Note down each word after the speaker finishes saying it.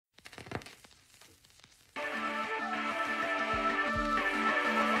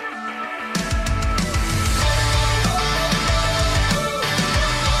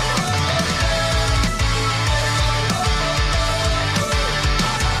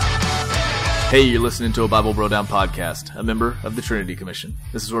Hey, you're listening to a Bible Brodown podcast, a member of the Trinity Commission.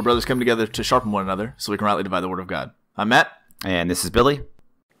 This is where brothers come together to sharpen one another so we can rightly divide the Word of God. I'm Matt. And this is Billy.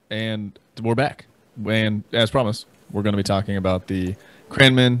 And we're back. And as promised, we're going to be talking about the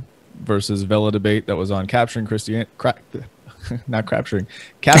Cranman versus Vela debate that was on Capturing Christianity.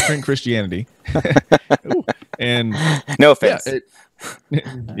 Capturing Christianity. Ooh. And no offense.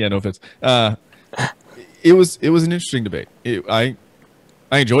 Yeah, no offense. It was an interesting debate.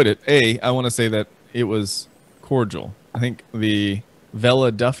 I enjoyed it. I want to say that it was cordial. I think the Vela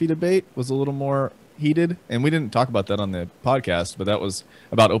Duffy debate was a little more heated, and we didn't talk about that on the podcast, but that was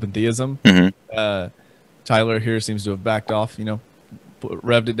about open theism. Mm-hmm. Tyler here seems to have backed off,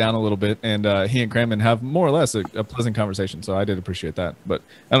 revved it down a little bit, and he and Cranman have more or less a pleasant conversation, so I did appreciate that. But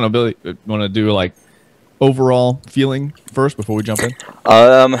I don't know, Billy, you want to do overall feeling first before we jump in?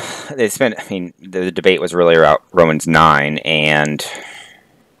 The debate was really about Romans 9, and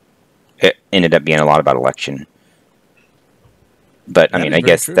it ended up being a lot about election. But, I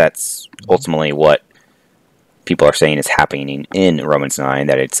guess that's ultimately what people are saying is happening in Romans 9,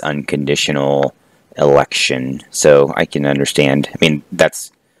 that it's unconditional election. So I can understand.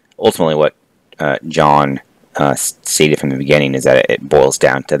 That's ultimately what John stated from the beginning, is that it boils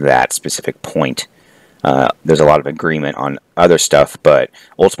down to that specific point. There's a lot of agreement on other stuff, but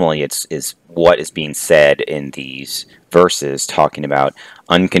ultimately is what is being said in these verses talking about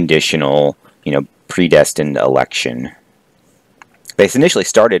unconditional, predestined election. They initially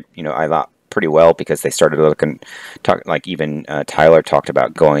started, I thought, pretty well, because they started Tyler talked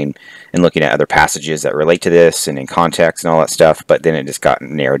about going and looking at other passages that relate to this and in context and all that stuff, but then it just got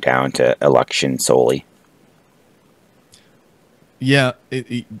narrowed down to election solely. Yeah,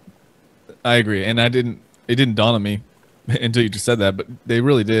 I agree, and it didn't dawn on me until you just said that, but they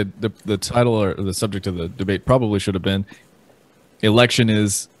really did. The title or the subject of the debate probably should have been election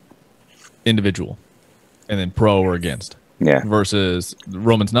is individual, and then pro or against. Yeah. Versus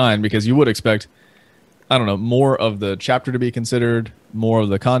Romans 9, because you would expect, more of the chapter to be considered, more of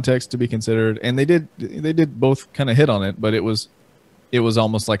the context to be considered, and they did both kind of hit on it, but it was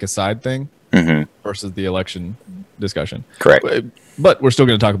almost like a side thing. Mm-hmm. Versus the election discussion. Correct. But we're still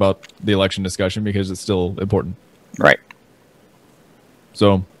going to talk about the election discussion because it's still important. Right.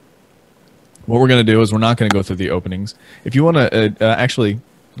 So what we're going to do is we're not going to go through the openings. If you want to, actually,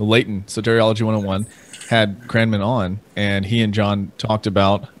 Leighton, Soteriology 101, had Cranman on, and he and John talked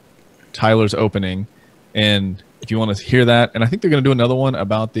about Tyler's opening. And if you want to hear that, and I think they're going to do another one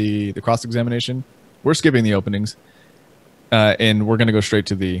about the cross-examination. We're skipping the openings. And we're going to go straight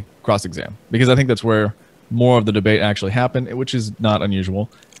to the cross-exam, because I think that's where more of the debate actually happened, which is not unusual.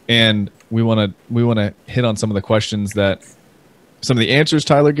 And we want to hit on some of the questions some of the answers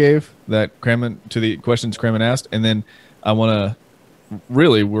Tyler gave to the questions Cranman asked, and then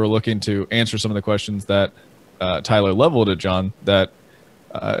we're looking to answer some of the questions that Tyler leveled at John that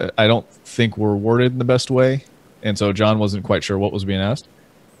I don't think were worded in the best way, and so John wasn't quite sure what was being asked.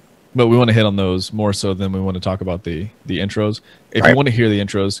 But we want to hit on those more so than we want to talk about the intros. If you want to hear the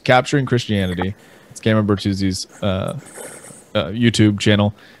intros, Capturing Christianity, it's Cameron Bertuzzi's YouTube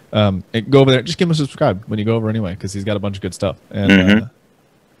channel. Go over there. Just give him a subscribe when you go over anyway, because he's got a bunch of good stuff. And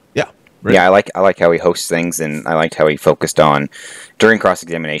I like how he hosts things, and I liked how he focused on, during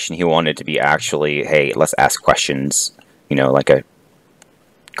cross-examination, he wanted to be actually, hey, let's ask questions, like a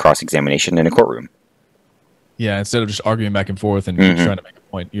cross-examination in a courtroom. Yeah, instead of just arguing back and forth and trying to make a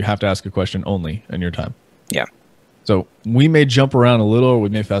point, you have to ask a question only in your time. Yeah. So we may jump around a little, or we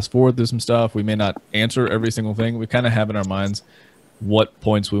may fast forward through some stuff. We may not answer every single thing. We kind of have in our minds what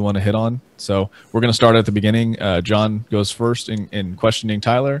points we want to hit on. So we're going to start at the beginning. John goes first in questioning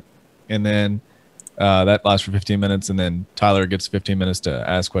Tyler, and then that lasts for 15 minutes, and then Tyler gets 15 minutes to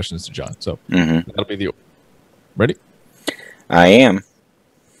ask questions to John. So that'll be the order. Ready? I am.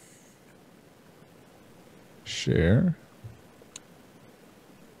 Share.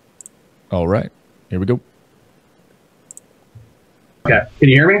 All right, here we go. Okay, can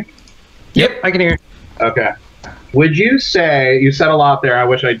you hear me? Yep, I can hear. Okay. Would you say, you said a lot there, I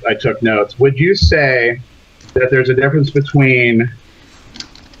wish I took notes. Would you say that there's a difference between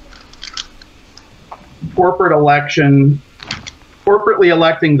corporately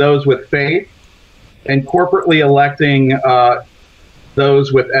electing those with faith, and corporately electing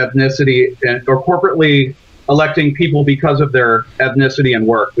those with ethnicity, or corporately electing people because of their ethnicity and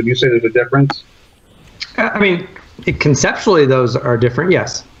work? Would you say there's a difference? Conceptually, those are different,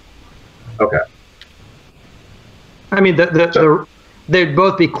 yes. Okay. The they'd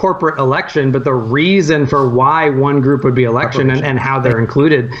both be corporate election, but the reason for why one group would be election and how they're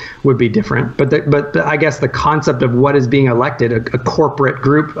included would be different. But I guess the concept of what is being elected, a corporate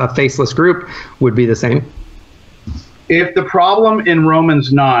group, a faceless group, would be the same. If the problem in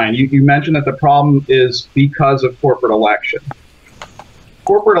Romans 9, you mentioned that the problem is because of corporate election.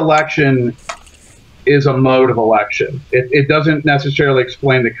 Corporate election is a mode of election. It doesn't necessarily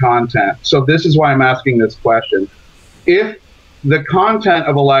explain the content. So this is why I'm asking this question. If the content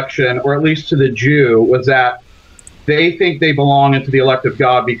of election, or at least to the Jew, was that they think they belong into the elect of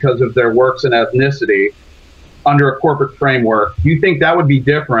God because of their works and ethnicity under a corporate framework, do you think that would be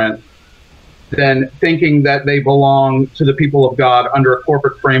different than thinking that they belong to the people of God under a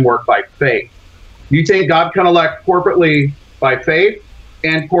corporate framework by faith? Do you think God can elect corporately by faith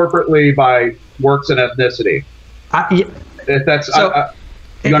and corporately by works and ethnicity? If that's,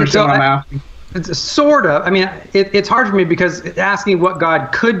 you understand what I'm asking? It's sort of. I mean, it's hard for me because asking what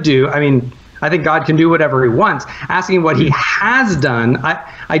God could do, I mean, I think God can do whatever he wants. Asking what he has done,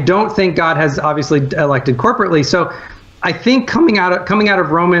 I don't think God has obviously elected corporately. So I think coming out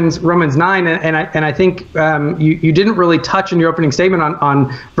of Romans 9, and I think you didn't really touch in your opening statement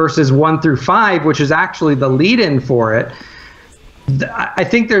on verses 1 through 5, which is actually the lead-in for it. I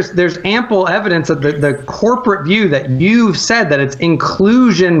think there's ample evidence of the corporate view that you've said, that it's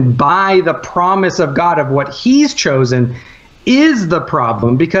inclusion by the promise of God of what he's chosen is the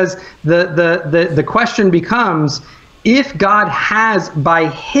problem, because the question becomes, if God has by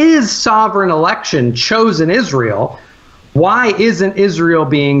his sovereign election chosen Israel, why isn't Israel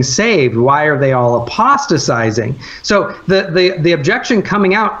being saved? Why are they all apostatizing? So the objection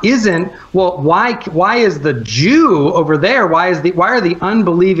coming out isn't, well, why is the Jew over there? Why are the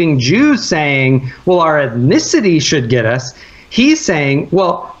unbelieving Jews saying, well, our ethnicity should get us? He's saying,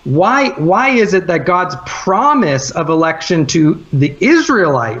 well, why is it that God's promise of election to the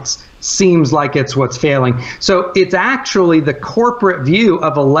Israelites seems like it's what's failing? So it's actually the corporate view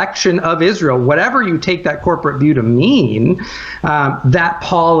of election of Israel, whatever you take that corporate view to mean, that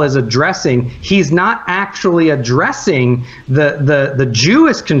Paul is addressing. He's not actually addressing the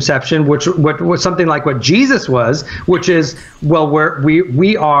Jewish conception, which was something like what Jesus was, which is, well,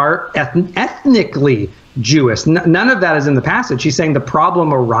 we are ethnically Jewish. None of that is in the passage. He's saying the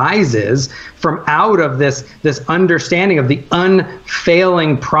problem arises from out of this understanding of the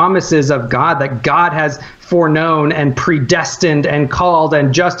unfailing promises of God, that God has foreknown and predestined and called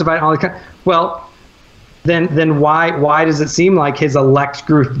and justified. And all that. Well, then why does it seem like his elect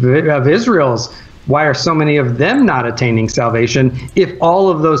group of Israel's, why are so many of them not attaining salvation if all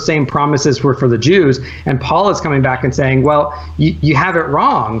of those same promises were for the Jews? And Paul is coming back and saying, well, you have it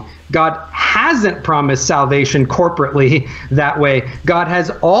wrong. God hasn't promised salvation corporately that way. God has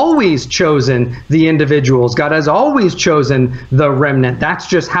always chosen the individuals. God has always chosen the remnant. That's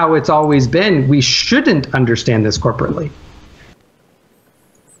just how it's always been. We shouldn't understand this corporately.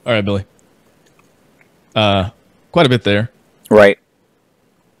 All right, Billy. Quite a bit there. Right.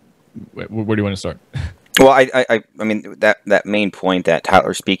 Where do you want to start? Well, I mean, that main point that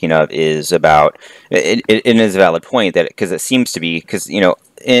Tyler's speaking of is about, it is a valid point, that because it seems to be, because,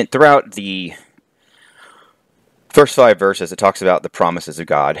 throughout the first 5 verses, it talks about the promises of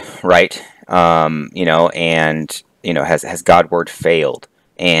God, right? And, has God's word failed?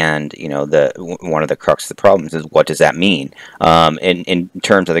 And, one of the crux of the problems is, what does that mean? In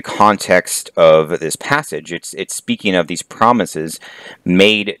terms of the context of this passage, it's speaking of these promises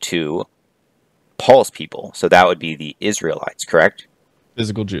made to Paul's people. So that would be the Israelites, correct?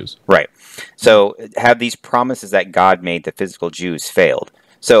 Physical Jews. Right. So have these promises that God made the physical Jews failed?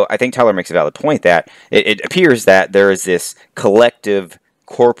 So I think Tyler makes a valid point that it appears that there is this collective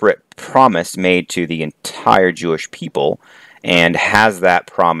corporate promise made to the entire Jewish people, and has that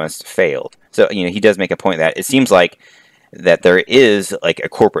promise failed? So, he does make a point that it seems like that there is like a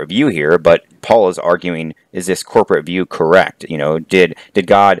corporate view here, but Paul is arguing, is this corporate view correct? Did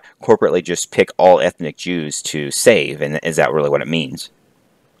God corporately just pick all ethnic Jews to save? And is that really what it means?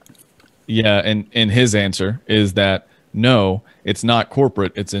 Yeah, and his answer is that no, it's not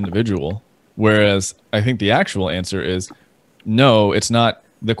corporate, it's individual. Whereas I think the actual answer is no, it's not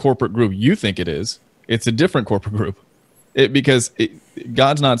the corporate group you think it is. It's a different corporate group. Because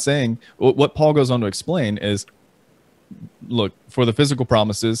God's not saying, what Paul goes on to explain is, look, for the physical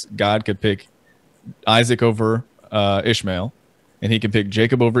promises, God could pick Isaac over Ishmael, and he can pick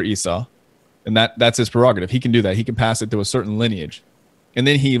Jacob over Esau, and that's his prerogative. He can do that. He can pass it through a certain lineage. And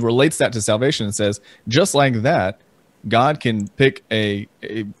then he relates that to salvation and says, just like that, God can pick a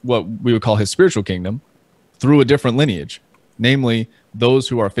what we would call his spiritual kingdom through a different lineage, namely those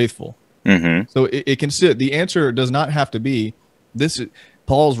who are faithful. Mm-hmm. So it can sit. The answer does not have to be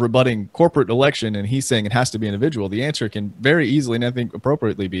Paul's rebutting corporate election, and he's saying it has to be individual. The answer can very easily, and I think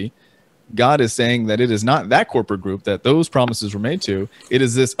appropriately, be God is saying that it is not that corporate group that those promises were made to. It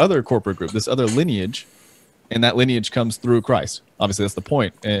is this other corporate group, this other lineage, and that lineage comes through Christ. Obviously, that's the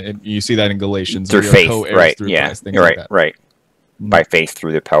point. And you see that in Galatians. Through faith, right? Through Yeah, Christ, right, like right. By faith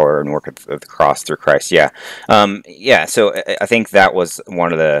through the power and work of the cross through Christ. Yeah. So I think that was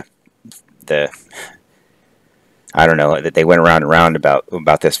one of the I don't know, that they went around and round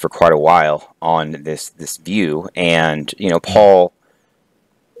about this for quite a while on this view. And, Paul,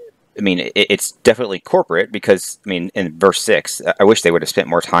 I mean, it's definitely corporate because, I mean, in verse 6, I wish they would have spent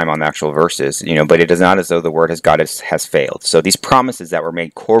more time on the actual verses, but it is not as though the word of God has failed. So these promises that were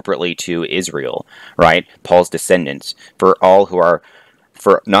made corporately to Israel, right, Paul's descendants,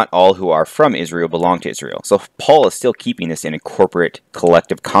 not all who are from Israel belong to Israel. So Paul is still keeping this in a corporate,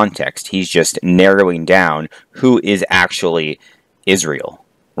 collective context. He's just narrowing down who is actually Israel,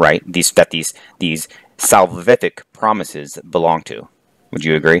 right? These salvific promises belong to. Would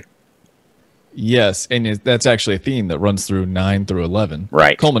you agree? Yes, and that's actually a theme that runs through 9 through 11,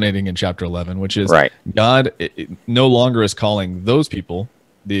 right? Culminating in chapter 11, which is right. God no longer is calling those people,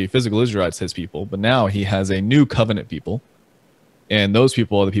 the physical Israelites, his people, but now he has a new covenant people. And those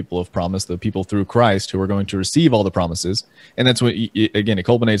people are the people of promise, the people through Christ who are going to receive all the promises. And that's what, again, it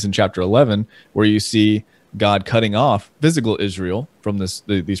culminates in chapter 11, where you see God cutting off physical Israel from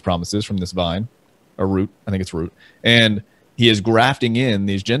these promises, from this vine, or root, I think it's root. And he is grafting in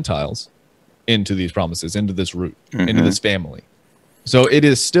these Gentiles into these promises, into this root, into this family. So it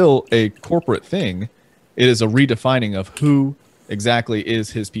is still a corporate thing. It is a redefining of who exactly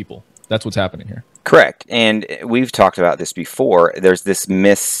is his people. That's what's happening here. Correct. And we've talked about this before. There's this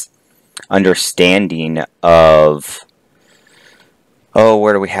misunderstanding of,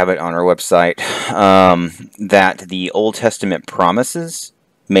 where do we have it on our website? That the Old Testament promises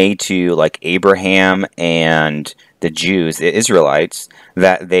made to like Abraham and the Jews, the Israelites,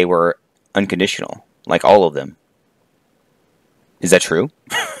 that they were unconditional, like all of them. Is that true?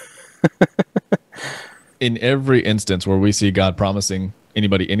 In every instance where we see God promising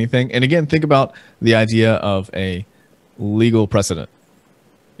anybody anything, and again, think about the idea of a legal precedent.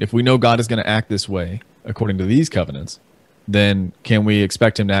 If we know God is going to act this way according to these covenants, then can we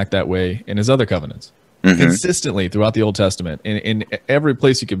expect him to act that way in his other covenants? Consistently throughout the Old Testament, in every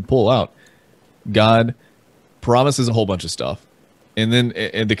place you can pull out, God promises a whole bunch of stuff, and then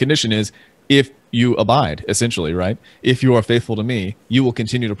the condition is, if you abide, essentially, right? If you are faithful to me, you will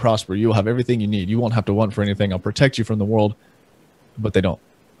continue to prosper. You will have everything you need. You won't have to want for anything. I'll protect you from the world. But they don't.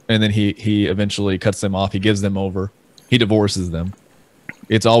 And then he eventually cuts them off. He gives them over. He divorces them.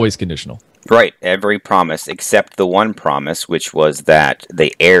 It's always conditional. Right. Every promise except the one promise, which was that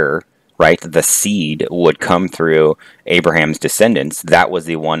the heir, right, the seed would come through Abraham's descendants. That was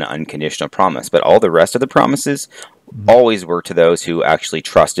the one unconditional promise. But all the rest of the promises always were to those who actually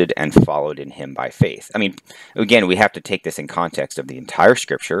trusted and followed in him by faith. I mean, again, we have to take this in context of the entire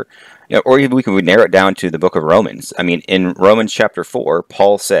scripture, or even we can narrow it down to the book of Romans. I mean, in Romans chapter 4,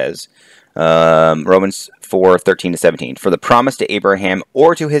 Paul says, Romans 4:13-17, for the promise to Abraham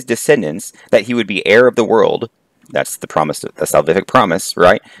or to his descendants that he would be heir of the world, that's the promise, the salvific promise,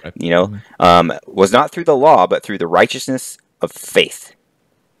 right? Was not through the law, but through the righteousness of faith.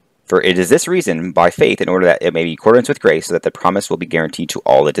 For it is this reason, by faith, in order that it may be accordance with grace, so that the promise will be guaranteed to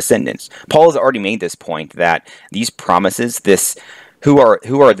all the descendants. Paul has already made this point that these promises, who are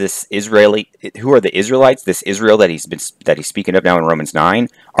the Israelites, this Israel that he's speaking of now in Romans 9,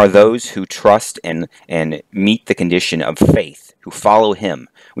 are those who trust and meet the condition of faith, who follow him.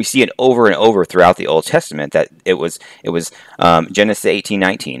 We see it over and over throughout the Old Testament that it was Genesis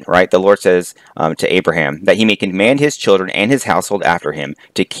 18:19, right? The Lord says to Abraham that he may command his children and his household after him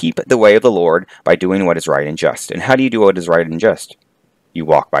to keep the way of the Lord by doing what is right and just. And how do you do what is right and just? You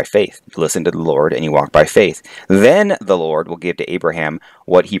walk by faith. You listen to the Lord and you walk by faith. Then the Lord will give to Abraham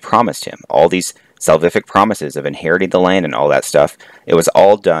what he promised him. All these salvific promises of inheriting the land and all that stuff, it was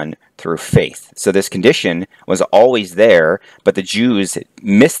all done through faith. So this condition was always there, but the Jews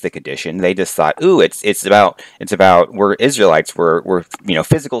missed the condition. They just thought, it's about we're Israelites, we're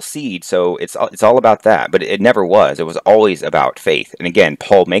physical seed, so it's all about that. But it never was. It was always about faith. And again,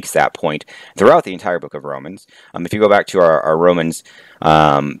 Paul makes that point throughout the entire book of Romans. If you go back to our Romans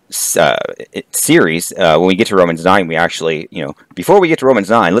series, when we get to Romans 9, we actually, before we get to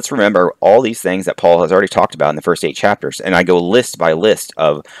Romans 9, let's remember all these things that Paul has already talked about in the first 8 chapters. And I go list by list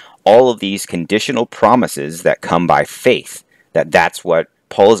of all of these conditional promises that come by faith. That's what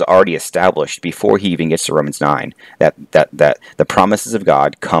Paul has already established before he even gets to Romans 9, that the promises of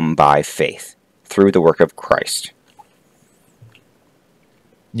God come by faith through the work of Christ.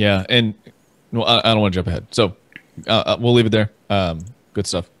 Yeah, and well, I don't want to jump ahead, so we'll leave it there. Good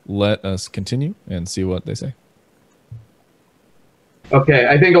stuff. Let us continue and see what they say. Okay,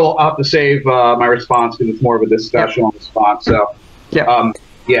 I think I'll have to save my response because it's more of a discussional response. So, I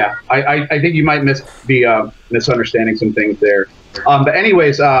think you might be misunderstanding some things there. But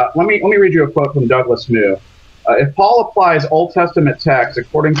anyways, let me read you a quote from Douglas Moo. If Paul applies Old Testament texts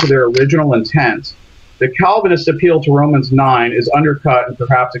according to their original intent, the Calvinist appeal to Romans 9 is undercut and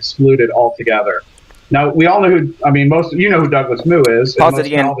perhaps excluded altogether. Now, we all know who, most of you know who Douglas Moo is. Pause it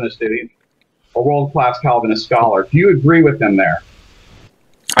again. Calvinists do. He's a world-class Calvinist scholar. Do you agree with him there?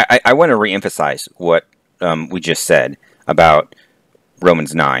 I want to reemphasize what we just said about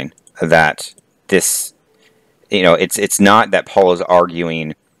Romans 9, that this, it's not that Paul is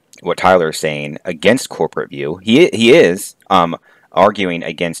arguing what Tyler is saying against corporate view. He is arguing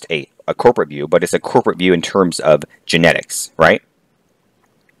against a corporate view, but it's a corporate view in terms of genetics, right?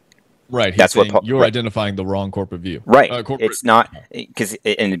 Right. That's what Paul, you're identifying the wrong corporate view. Right. It's not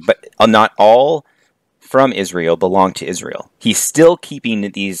but not all from Israel belong to Israel. He's still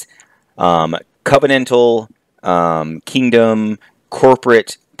keeping these covenantal kingdom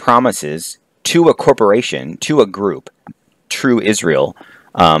corporate promises to a corporation, to a group, true Israel.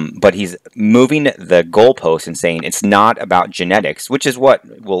 But he's moving the goalpost and saying it's not about genetics, which is what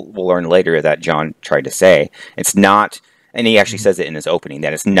we'll learn later that John tried to say. It's not, and he actually says it in his opening,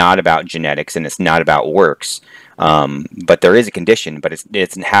 that it's not about genetics and it's not about works. But there is a condition, but it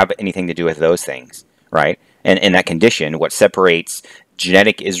doesn't have anything to do with those things, right? And in that condition, what separates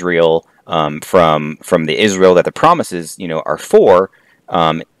genetic Israel from the Israel that the promises, are for,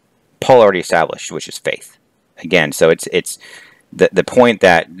 Paul already established, which is faith. Again, so it's the point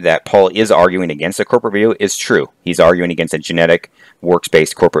that Paul is arguing against a corporate view is true. He's arguing against a genetic,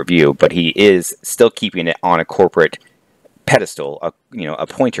 works-based corporate view, but he is still keeping it on a corporate pedestal, a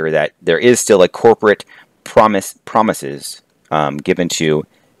pointer that there is still a corporate promises given to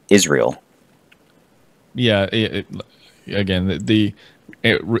Israel. Yeah. Again, the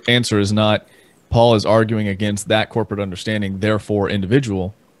answer is not Paul is arguing against that corporate understanding, therefore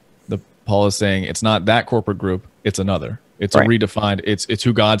individual. Paul is saying it's not that corporate group, it's another. It's a redefined. It's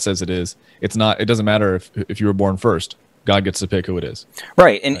who God says it is. It's not. It doesn't matter if you were born first. God gets to pick who it is.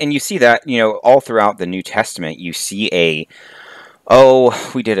 Right, and you see that all throughout the New Testament. You see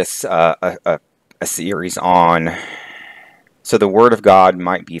we did a series on. So the word of God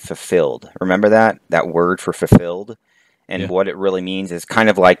might be fulfilled. Remember that word for fulfilled, and what it really means is kind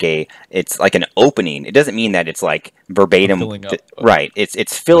of like it's like an opening. It doesn't mean that it's like verbatim, filling up. Right?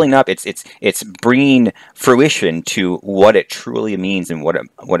 It's filling up. It's bringing fruition to what it truly means and what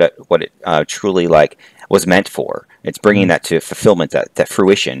it truly like was meant for. It's bringing that to fulfillment, that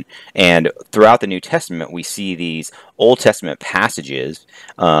fruition. And throughout the New Testament, we see these Old Testament passages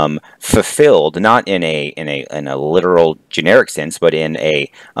fulfilled, not in a literal generic sense, but in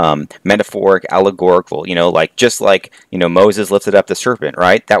a metaphoric, allegorical. Just like Moses lifted up the serpent,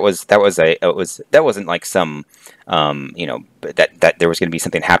 right? That wasn't like some that there was going to be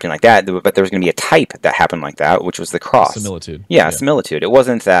something happening like that, but there was going to be a type that happened like that, which was the cross. Similitude. Yeah, similitude. It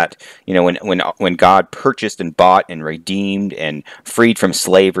wasn't that when God purchased and bought and redeemed and freed from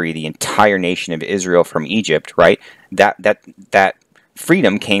slavery the entire nation of Israel from Egypt, right? That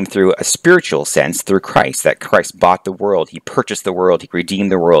freedom came through a spiritual sense through Christ, that Christ bought the world, he purchased the world, he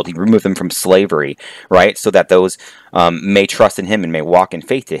redeemed the world, he removed them from slavery, right? So that those may trust in him and may walk in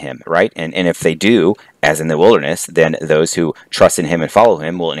faith to him, right? And if they do, as in the wilderness, then those who trust in him and follow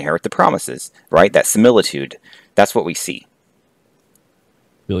him will inherit the promises, right? That similitude, that's what we see.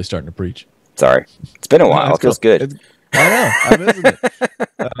 Really starting to preach. Sorry. It's been a while. No, it feels good. I know. I'm missing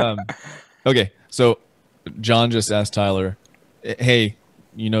it. Okay, so John just asked Tyler, hey,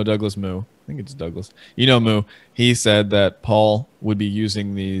 Douglas Moo? I think it's Douglas. Moo. He said that Paul would be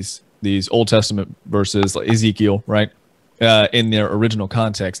using these Old Testament verses, like Ezekiel, right? In their original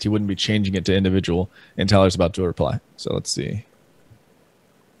context. He wouldn't be changing it to individual. And Tyler's about to reply. So let's see.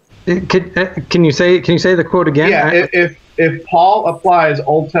 Can you say the quote again? Yeah. If Paul applies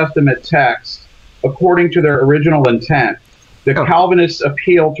Old Testament texts according to their original intent, the Calvinist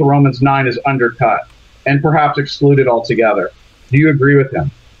appeal to Romans 9 is undercut and perhaps excluded altogether. Do you agree with him?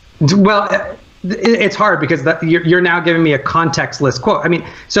 Well, it's hard because you're now giving me a contextless quote.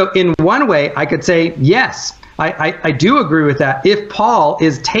 So in one way, I could say, yes, I do agree with that. If Paul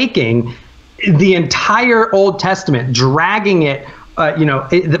is taking the entire Old Testament, dragging it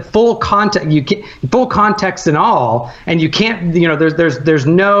the full context, full context and all, and you can't, there's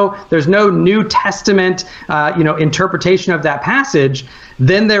no New Testament, interpretation of that passage,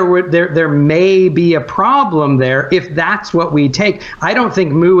 then there may be a problem there if that's what we take. I don't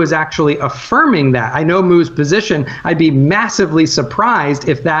think Moo is actually affirming that. I know Moo's position. I'd be massively surprised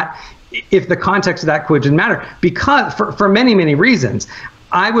if the context of that quote didn't matter, because for many, many reasons.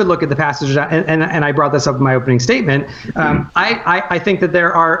 I would look at the passage, and I brought this up in my opening statement. I think that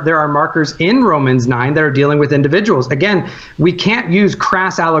there are markers in Romans 9 that are dealing with individuals. Again, we can't use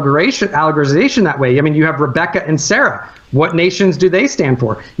crass allegorization that way. I mean, you have Rebecca and Sarah. What nations do they stand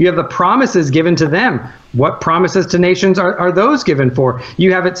for? You have the promises given to them. What promises to nations are those given for?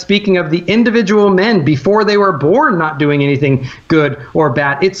 You have it speaking of the individual men before they were born not doing anything good or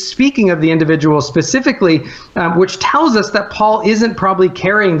bad. It's speaking of the individual specifically, which tells us that Paul isn't probably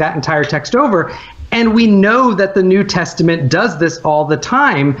carrying that entire text over. And we know that the New Testament does this all the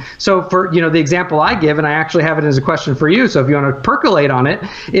time. So for, the example I give, and I actually have it as a question for you, so if you want to percolate on it,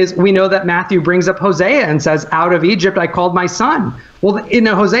 is we know that Matthew brings up Hosea and says, out of Egypt I called my son. Well, in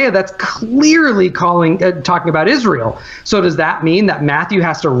Hosea, that's clearly talking about Israel. So does that mean that Matthew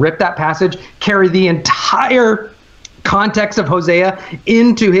has to rip that passage, carry the entire context of Hosea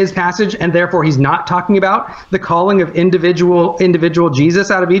into his passage, and therefore he's not talking about the calling of individual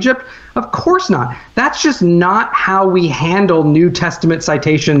Jesus out of Egypt? Of course not. That's just not how we handle New Testament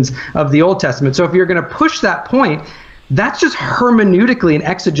citations of the Old Testament. So if you're going to push that point, that's just hermeneutically and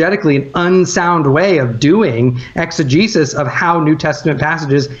exegetically an unsound way of doing exegesis of how New Testament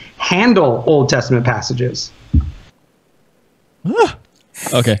passages handle Old Testament passages.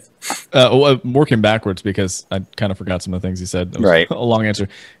 Okay. Well, working backwards, because I kind of forgot some of the things he said. It was right. A long answer.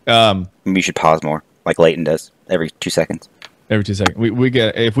 Maybe you should pause more, like Leighton does, every 2 seconds. Every 2 seconds. We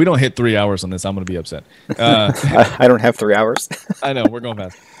get, if we don't hit 3 hours on this, I'm going to be upset. I don't have 3 hours. I know, we're going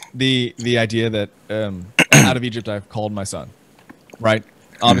fast. The idea that out of Egypt I've called my son, right?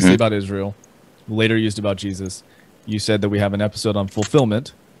 Obviously about Israel, later used about Jesus. You said that we have an episode on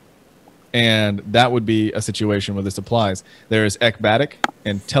fulfillment, and that would be a situation where this applies. There is ekbatic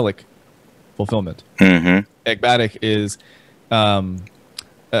and telic fulfillment. Ekbatic is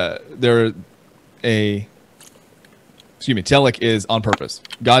telic is on purpose.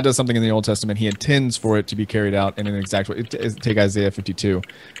 God does something in the Old Testament. He intends for it to be carried out in an exact way. Take Isaiah 52.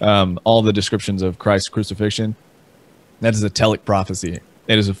 All the descriptions of Christ's crucifixion, that is a telic prophecy.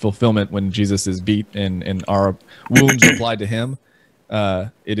 It is a fulfillment when Jesus is beat and our wounds are applied to him.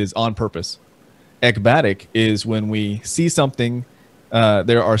 It is on purpose. Ekbatic is when we see something,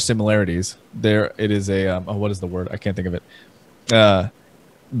 there are similarities. It is what is the word? I can't think of it.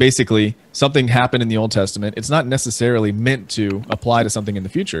 Basically, something happened in the Old Testament. It's not necessarily meant to apply to something in the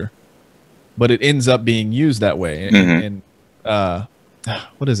future, but it ends up being used that way. And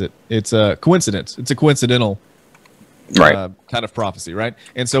what is it? It's a coincidence. It's a coincidental kind of prophecy, right?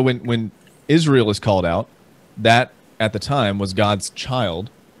 And so when Israel is called out, that at the time was God's child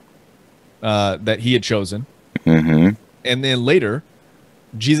that he had chosen. And then later,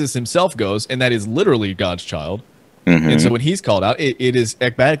 Jesus himself goes, and that is literally God's child. And so when he's called out, it is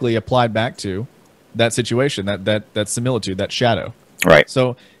ekbatically applied back to that situation, that similitude, that shadow. Right.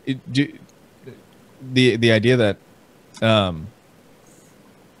 So the idea that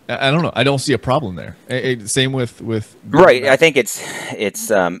I don't know. I don't see a problem there. Same with right. I think it's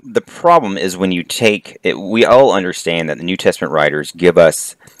the problem is when you take it. We all understand that the New Testament writers give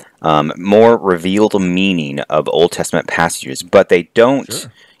us more revealed meaning of Old Testament passages, but they don't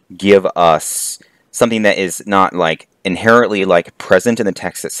give us something that is not like inherently like present in the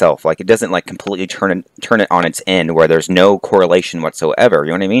text itself. Like it doesn't like completely turn it on its end where there's no correlation whatsoever.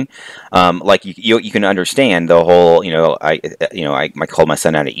 You know what I mean? Like you can understand the whole, I called my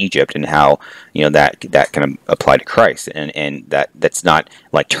son out of Egypt and how, that can apply to Christ and that's not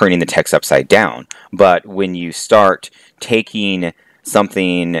like turning the text upside down. But when you start taking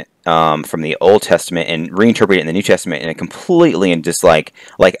something from the Old Testament and reinterpret it in the New Testament in a completely and just like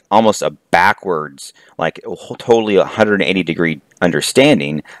almost a backwards, like totally 180-degree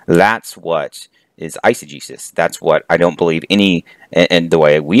understanding, that's what is eisegesis. That's what I don't believe and the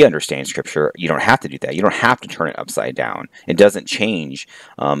way we understand Scripture, you don't have to do that. You don't have to turn it upside down. It doesn't change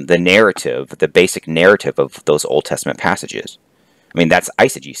the narrative, the basic narrative of those Old Testament passages. I mean, that's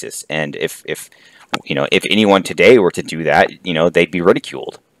eisegesis. And if anyone today were to do that, they'd be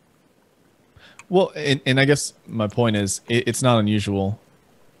ridiculed. Well, and I guess my point is, it's not unusual.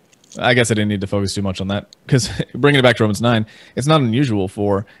 I guess I didn't need to focus too much on that, because bringing it back to Romans 9, it's not unusual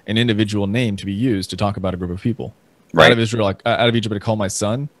for an individual name to be used to talk about a group of people. Right. Out of Israel, out of Egypt, I call my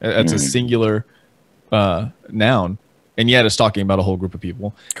son. That's a singular noun, and yet it's talking about a whole group of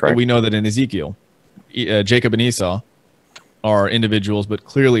people. Correct. And we know that in Ezekiel, Jacob and Esau are individuals, but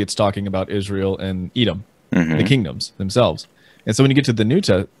clearly it's talking about Israel and Edom, the kingdoms themselves. And so when you get to the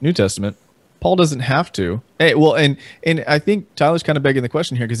New Testament, Paul doesn't have to. And I think Tyler's kind of begging the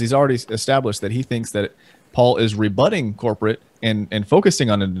question here because he's already established that he thinks that Paul is rebutting corporate and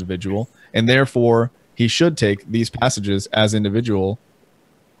focusing on an individual, and therefore he should take these passages as individual,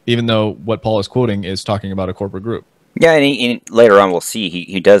 even though what Paul is quoting is talking about a corporate group. Yeah, and later on we'll see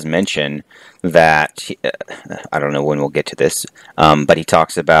he does mention that, I don't know when we'll get to this, but he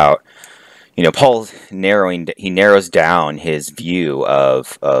talks about, Paul narrows down his view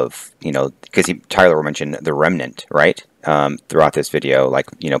of because Tyler mentioned the remnant, right? Throughout this video,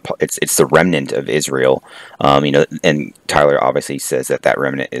 it's the remnant of Israel, and Tyler obviously says that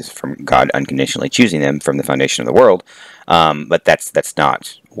remnant is from God unconditionally choosing them from the foundation of the world, but that's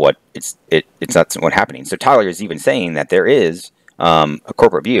not what it's not what's happening. So Tyler is even saying that there is a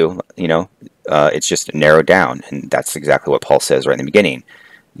corporate view, it's just narrowed down, and that's exactly what Paul says right in the beginning.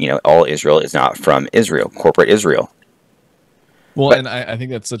 All Israel is not from Israel, corporate Israel. Well, and I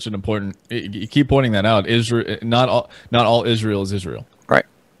think that's such an important. You keep pointing that out. Israel, not all Israel is Israel. Right.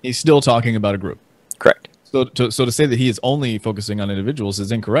 He's still talking about a group. Correct. So to say that he is only focusing on individuals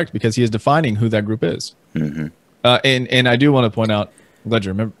is incorrect because he is defining who that group is. Mm-hmm. And I do want to point out. I'm glad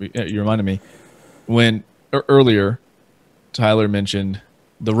you reminded me when earlier Tyler mentioned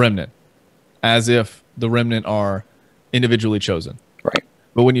the remnant, as if the remnant are individually chosen. Right.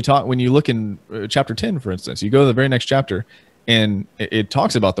 But when you look in chapter 10, for instance, you go to the very next chapter, and it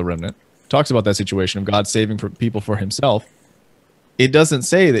talks about the remnant, talks about that situation of God saving people for himself. It doesn't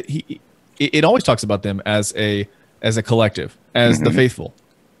say that it always talks about them as a collective, as the faithful.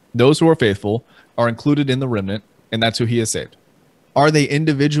 Those who are faithful are included in the remnant, and that's who he has saved. Are they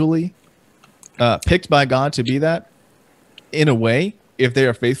individually picked by God to be that? In a way, if they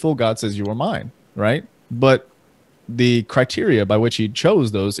are faithful, God says, you are mine, right? But the criteria by which he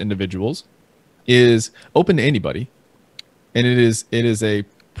chose those individuals is open to anybody, and it is a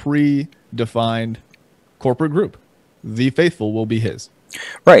predefined corporate group. The faithful will be his.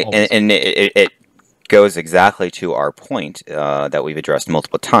 Right, and it goes exactly to our point that we've addressed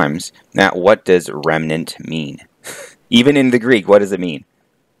multiple times. Now, what does remnant mean? Even in the Greek, what does it mean?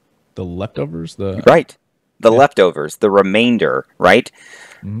 The leftovers? Right. The leftovers, the remainder, right?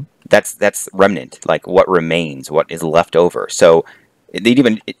 Mm-hmm. That's remnant, like what remains, what is left over. So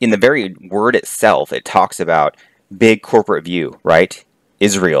even in the very word itself, it talks about big corporate view, right?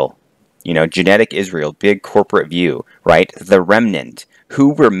 Israel, genetic Israel, big corporate view, right? The remnant,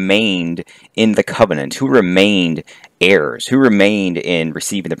 who remained in the covenant, who remained heirs, who remained in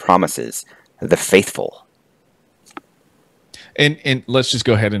receiving the promises, the faithful. And let's just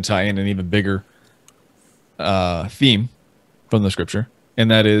go ahead and tie in an even bigger theme from the scripture,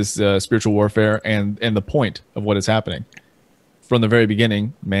 and that is spiritual warfare and the point of what is happening. From the very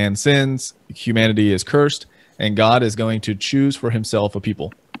beginning, man sins, humanity is cursed, and God is going to choose for himself a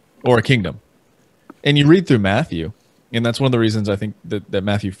people or a kingdom. And you read through Matthew, and that's one of the reasons I think that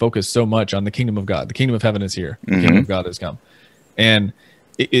Matthew focused so much on the kingdom of God. The kingdom of heaven is here. The kingdom of God has come. And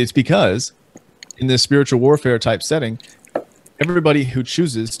it's because in this spiritual warfare type setting, everybody who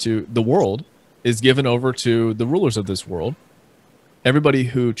chooses the world is given over to the rulers of this world. Everybody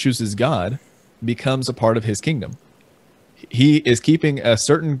who chooses God becomes a part of his kingdom. He is keeping a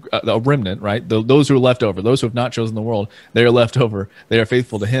certain a remnant, right? Those who are left over, those who have not chosen the world, they are left over. They are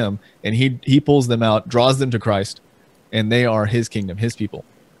faithful to him, and he pulls them out, draws them to Christ, and they are his kingdom, his people.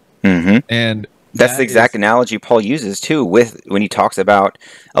 Mm-hmm. And that's the exact analogy Paul uses too when he talks about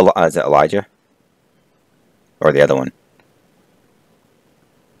is it Elijah or the other one?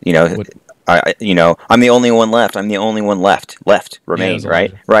 I'm the only one left. I'm the only one left remains,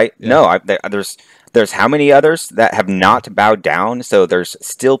 right? Right? Yeah. No, there's how many others that have not bowed down? So there's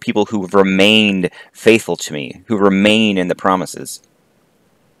still people who have remained faithful to me, who remain in the promises.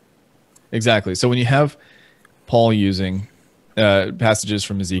 Exactly. So when you have Paul using passages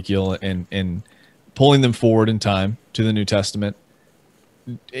from Ezekiel and pulling them forward in time to the New Testament,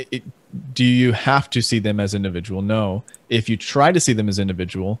 do you have to see them as individual? No. If you try to see them as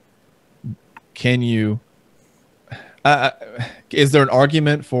individual, can you? Is there an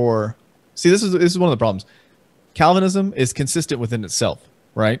argument for? See, this is one of the problems. Calvinism is consistent within itself,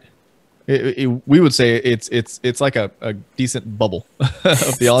 right? We would say it's like a decent bubble of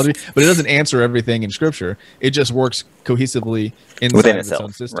theology, but it doesn't answer everything in Scripture. It just works cohesively within itself, its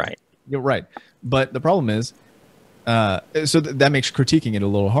own system. Right? You're right. But the problem is, so that makes critiquing it a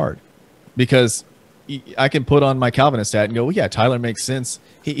little hard, because I can put on my Calvinist hat and go, well, yeah, Tyler makes sense.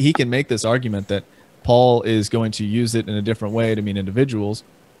 He can make this argument that Paul is going to use it in a different way to mean individuals.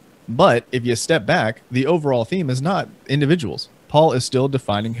 But if you step back, the overall theme is not individuals. Paul is still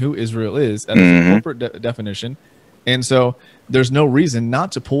defining who Israel is as a corporate definition. And so there's no reason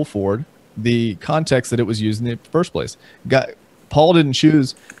not to pull forward the context that it was used in the first place. Paul didn't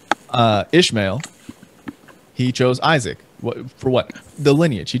choose Ishmael. He chose Isaac. For what? The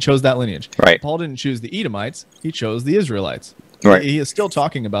lineage. He chose that lineage. Right. Paul didn't choose the Edomites. He chose the Israelites. Right. He is still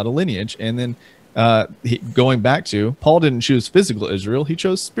talking about a lineage. And then going back to, Paul didn't choose physical Israel. He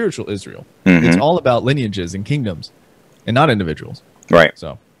chose spiritual Israel. It's all about lineages and kingdoms and not individuals. Right.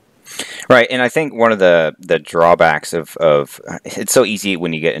 So. Right, and I think one of the drawbacks of it's so easy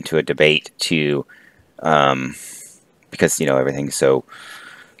when you get into a debate to, because everything's so,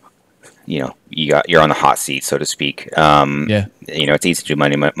 you're on the hot seat, so to speak. It's easy to do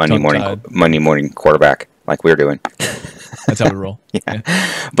Monday morning quarterback like we're doing. That's how we roll. Yeah.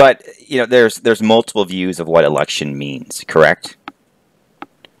 But there's multiple views of what election means. Correct.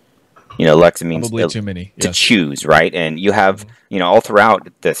 Election means probably too many to choose, right? And you have, all throughout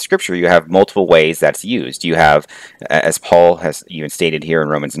the scripture, you have multiple ways that's used. You have, as Paul has even stated here in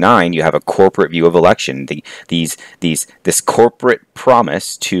Romans 9, you have a corporate view of election. This corporate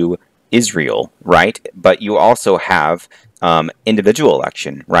promise to Israel, right? But you also have individual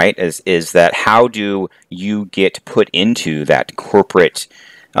election, right? Is that how do you get put into that corporate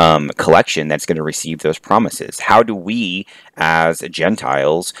collection that's going to receive those promises? How do we as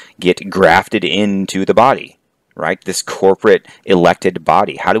Gentiles get grafted into the body, right? This corporate elected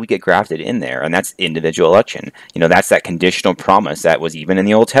body. How do we get grafted in there? And that's individual election. That's that conditional promise that was even in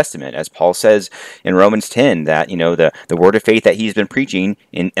the Old Testament, as Paul says in Romans 10, that, the word of faith that he's been preaching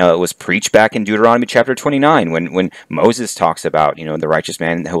was preached back in Deuteronomy chapter 29, when Moses talks about, the righteous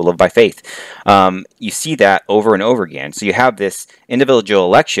man who will live by faith. You see that over and over again. So you have this individual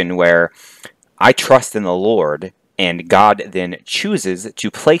election where I trust in the Lord, and God then chooses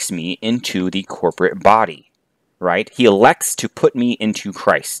to place me into the corporate body. Right? He elects to put me into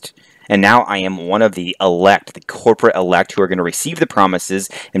Christ. And now I am one of the elect, the corporate elect, who are going to receive the promises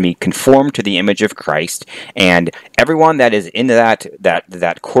and be conformed to the image of Christ. And everyone that is into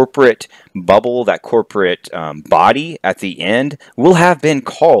that corporate bubble, that corporate body at the end, will have been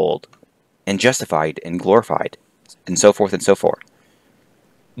called and justified and glorified, and so forth and so forth.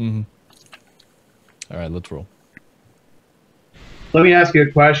 Mm-hmm. All right, let's roll. Let me ask you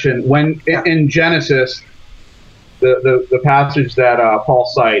a question. When in Genesis, the passage that Paul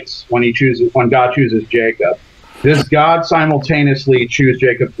cites when God chooses Jacob, does God simultaneously choose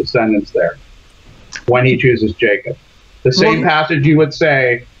Jacob's descendants there when he chooses Jacob? The same passage you would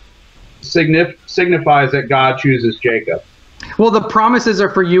say signifies that God chooses Jacob. Well, the promises are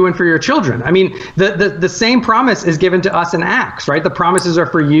for you and for your children. I mean, the same promise is given to us in Acts, right? The promises are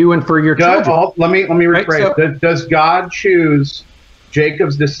for you and for your children. Let me rephrase. Right? Does God choose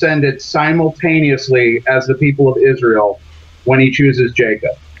Jacob's descendants simultaneously as the people of Israel when he chooses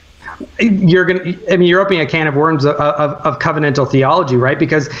Jacob? You're opening a can of worms of covenantal theology, right?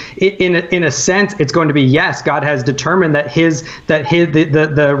 Because in a sense, it's going to be, yes, God has determined that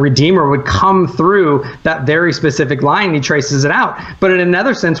the Redeemer would come through that very specific line. He traces it out. But in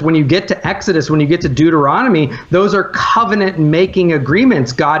another sense, when you get to Exodus, when you get to Deuteronomy, those are covenant-making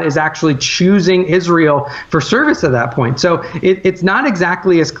agreements. God is actually choosing Israel for service at that point. So it's not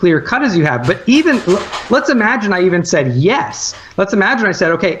exactly as clear-cut as you have. But let's imagine I even said yes. Let's imagine I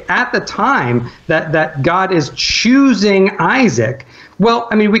said, okay, at the time that God is choosing Isaac, well,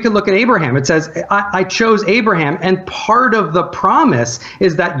 I mean, we could look at Abraham. It says, I chose Abraham, and part of the promise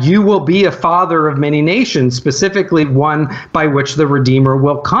is that you will be a father of many nations, specifically one by which the Redeemer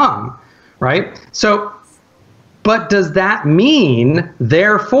will come, right? So, but does that mean,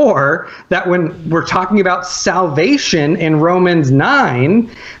 therefore, that when we're talking about salvation in Romans 9,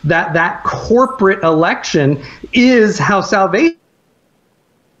 that corporate election is how salvation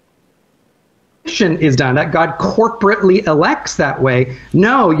is done, that God corporately elects that way?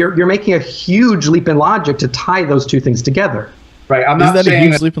 No, you're making a huge leap in logic to tie those two things together. Right. Isn't that a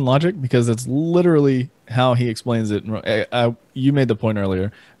huge leap in logic? Because it's literally how he explains it. You made the point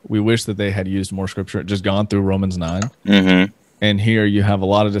earlier. We wish that they had used more scripture, just gone through Romans 9. Mm-hmm. And here you have a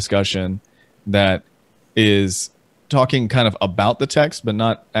lot of discussion that is talking kind of about the text, but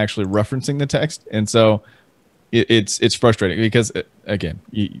not actually referencing the text. And so it's frustrating because, again,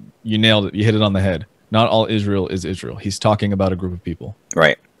 you nailed it. You hit it on the head. Not all Israel is Israel. He's talking about a group of people.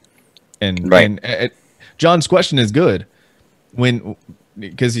 Right. And John's question is good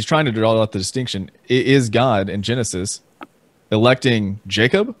because he's trying to draw out the distinction. Is God in Genesis electing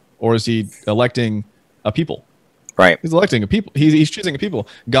Jacob, or is he electing a people? Right. He's electing a people. He's choosing a people.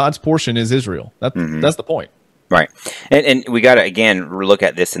 God's portion is Israel. That's the point. Right. And we got to, again, look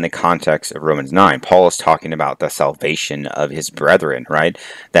at this in the context of Romans 9. Paul is talking about the salvation of his brethren, right?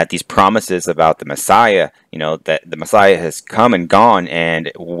 That these promises about the Messiah, that the Messiah has come and gone, and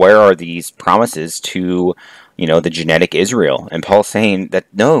where are these promises to, the genetic Israel? And Paul's saying that,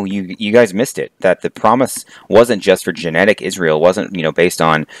 no, you guys missed it, that the promise wasn't just for genetic Israel, wasn't, based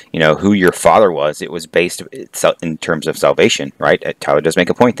on, who your father was. It was based in terms of salvation, right? Tyler does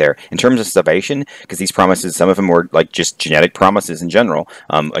make a point there. In terms of salvation, because these promises, some of them were like just genetic promises in general,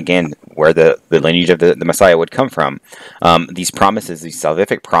 again, where the lineage of the Messiah would come from. These promises, these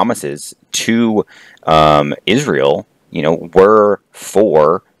salvific promises to Israel, were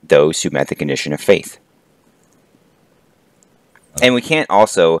for those who met the condition of faith. And we can't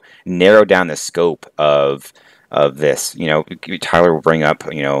also narrow down the scope of this. Tyler will bring up,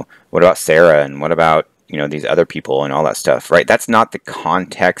 what about Sarah, and what about, these other people and all that stuff, right? That's not the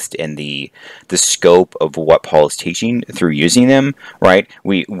context and the scope of what Paul is teaching through using them, right?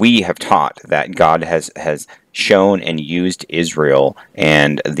 We have taught that God has shown and used Israel,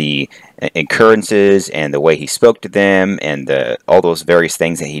 and the occurrences and the way he spoke to them, and all those various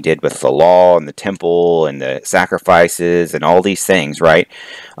things that he did with the law and the temple and the sacrifices and all these things, right,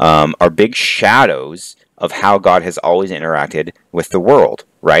 are big shadows of how God has always interacted with the world,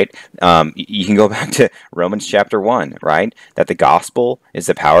 right? You can go back to Romans chapter 1, right? That the gospel is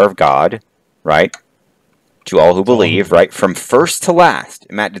the power of God, right? To all who believe, right? From first to last.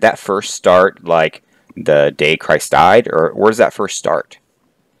 Matt, did that first start like the day Christ died, or where does that first start?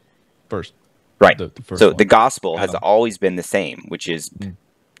 First. Right. The first so one. The gospel has always been the same, which is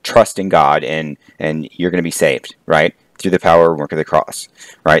trust in God, and you're going to be saved, right? Through the power and work of the cross,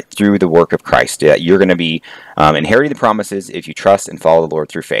 right? Through the work of Christ. You're going to be inheriting the promises if you trust and follow the Lord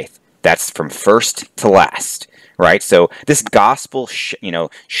through faith. That's from first to last, right? So this gospel,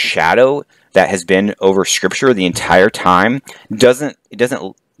 shadow that has been over Scripture the entire time doesn't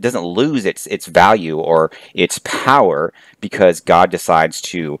lose its value or its power because God decides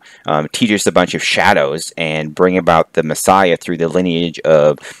to teach us a bunch of shadows and bring about the Messiah through the lineage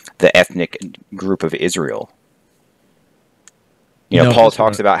of the ethnic group of Israel. Paul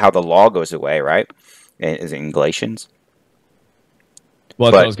talks about how the law goes away, right? Is it in Galatians?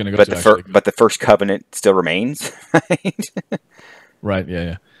 Well, that's what I was going to go to. But the first covenant still remains, right? Right.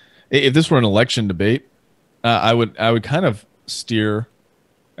 Yeah. If this were an election debate, I would kind of steer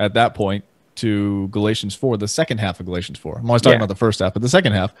at that point to Galatians 4, the second half of Galatians 4. I'm always talking about the first half, but the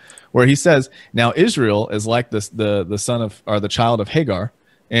second half, where he says, "Now Israel is like the son of, or the child of Hagar,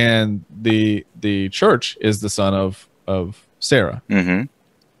 and the church is the son of Sarah." Mm-hmm.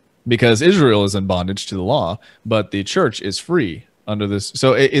 Because Israel is in bondage to the law, but the church is free under this.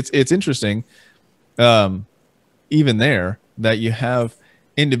 So it's interesting, even there, that you have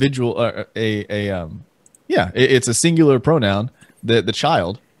individual it's a singular pronoun, the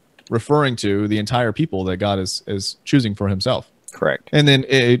child, referring to the entire people that God is choosing for himself. Correct. And then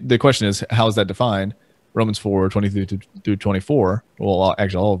the question is, how is that defined? Romans 4:23 through 24. Well,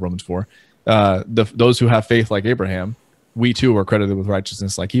 actually, all of Romans 4. Those who have faith like Abraham, we too are credited with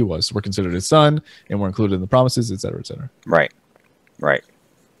righteousness like he was. We're considered his son, and we're included in the promises, et cetera, et cetera. Right.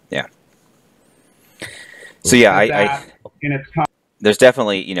 Yeah. So yeah, there's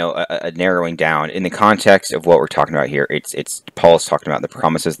definitely a narrowing down in the context of what we're talking about here. It's Paul's talking about the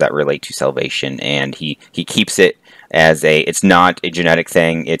promises that relate to salvation, and he keeps it as it's not a genetic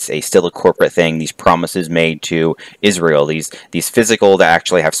thing. It's still a corporate thing. These promises made to Israel, these physical that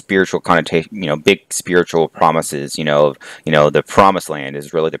actually have spiritual connotation, big spiritual promises. The promised land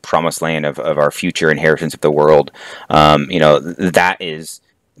is really the promised land of our future inheritance of the world. That is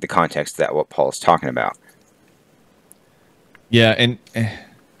the context that what Paul is talking about. Yeah, and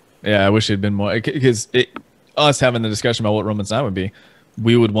I wish it had been more, because us having the discussion about what Romans 9 would be,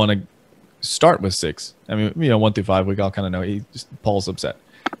 we would want to start with 6. I mean, 1 through 5, we all kind of know Paul's upset.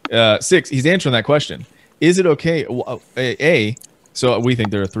 6, he's answering that question. Is it okay? So we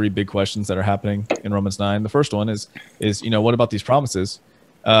think there are 3 big questions that are happening in Romans 9. The first one is what about these promises?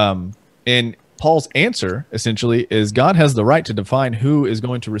 And Paul's answer essentially is God has the right to define who is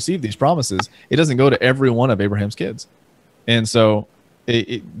going to receive these promises. It doesn't go to every one of Abraham's kids. And so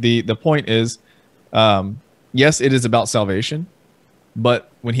the point is, yes, it is about salvation,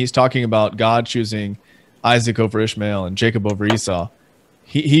 but when he's talking about God choosing Isaac over Ishmael and Jacob over Esau,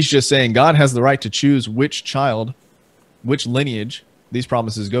 he's just saying God has the right to choose which child, which lineage these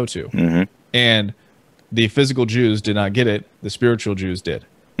promises go to. Mm-hmm. And the physical Jews did not get it. The spiritual Jews did.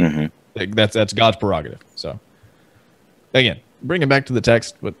 Mm-hmm. That's God's prerogative. So again, bring it back to the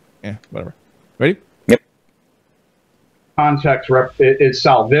text, but whatever. Ready? context is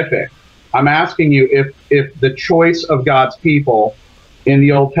salvific. I'm asking you if the choice of God's people in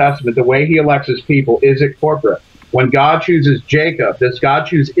the Old Testament, the way he elects his people, is it corporate? When God chooses Jacob, does God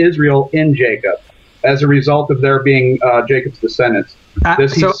choose Israel in Jacob as a result of there being Jacob's descendants?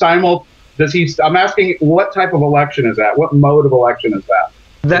 Does he I'm asking, what type of election is that? What mode of election is that?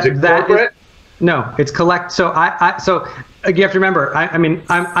 Is it corporate? No, it's collect. So so you have to remember,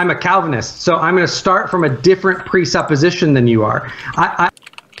 I'm a Calvinist, so I'm going to start from a different presupposition than you are.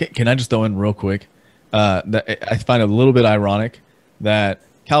 Can I just throw in real quick that I find it a little bit ironic that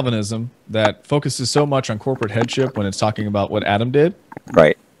Calvinism that focuses so much on corporate headship when it's talking about what Adam did,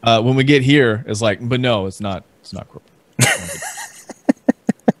 right? When we get here, it's like, but no, it's not corporate.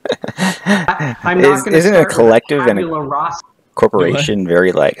 I'm not going to. Isn't a collective and a roster corporation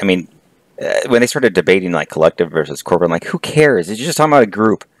very like? I mean, when they started debating like collective versus corporate, I'm like, who cares? You're just talking about a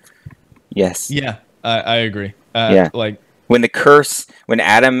group. Yes. Yeah, I agree. Yeah. Like when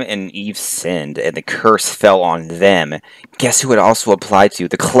Adam and Eve sinned and the curse fell on them, guess who it also applied to?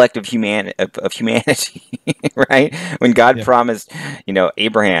 The collective of humanity, right? When God promised,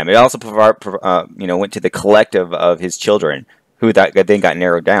 Abraham, it also went to the collective of his children, who that then got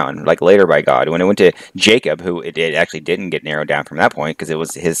narrowed down, like later by God. When it went to Jacob, who it actually didn't get narrowed down from that point because it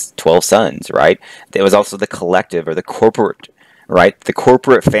was his 12 sons, right? It was also the collective or the corporate, right? The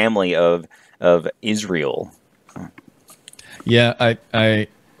corporate family of Israel. Yeah,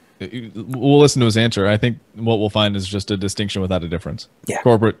 we'll listen to his answer. I think what we'll find is just a distinction without a difference. Yeah.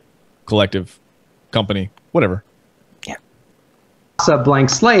 Corporate, collective, company, whatever. A blank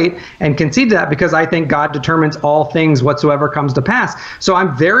slate and concede to that because I think God determines all things whatsoever comes to pass. So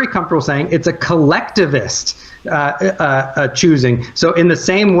I'm very comfortable saying it's a collectivist choosing. So in the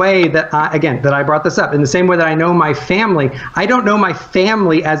same way that I brought this up, in the same way that I know my family, I don't know my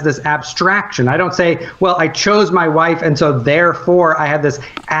family as this abstraction. I don't say, well, I chose my wife and so therefore I have this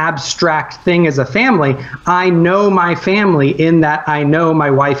abstract thing as a family. I know my family in that I know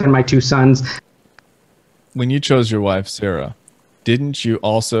my wife and my 2 sons. When you chose your wife, Sarah, didn't you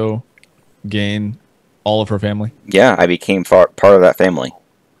also gain all of her family? Yeah, I became part of that family.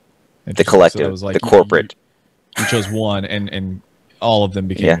 The collective, so like the corporate. You chose one, and all of them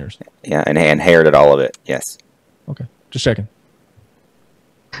became yours. Yeah, and inherited all of it. Yes. Okay, just checking.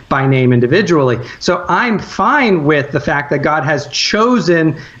 By name individually. So I'm fine with the fact that God has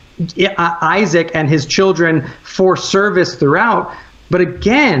chosen Isaac and his children for service throughout. But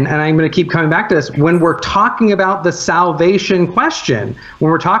again, and I'm going to keep coming back to this, when we're talking about the salvation question, when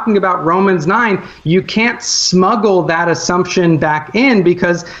we're talking about Romans 9, you can't smuggle that assumption back in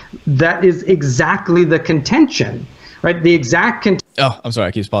because that is exactly the contention, right? The exact contention. Oh, I'm sorry,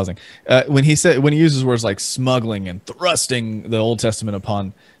 I keep pausing. When he uses words like smuggling and thrusting the Old Testament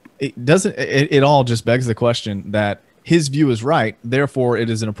upon, it all just begs the question that his view is right, therefore it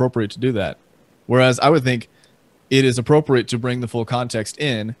is inappropriate to do that. Whereas I would think it is appropriate to bring the full context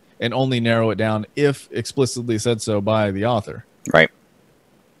in and only narrow it down if explicitly said so by the author. Right.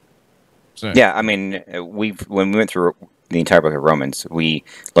 So. Yeah, I mean, when we went through the entire book of Romans, we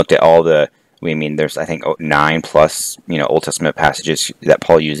looked at all there's, I think, 9 plus, Old Testament passages that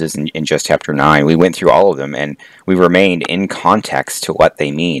Paul uses in just chapter 9. We went through all of them, and we remained in context to what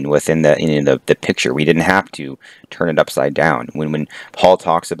they mean within the picture. We didn't have to turn it upside down. When Paul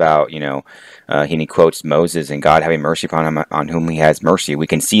talks about, he quotes Moses and God having mercy upon him on whom he has mercy, we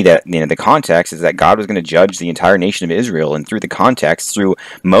can see that the context is that God was going to judge the entire nation of Israel, and through the context, through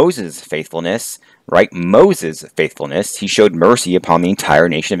Moses' faithfulness, right? Moses' faithfulness, he showed mercy upon the entire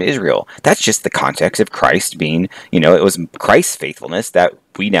nation of Israel. That's just the context of Christ being, it was Christ's faithfulness that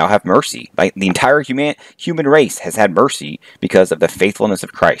we now have mercy. Like the entire human race has had mercy because of the faithfulness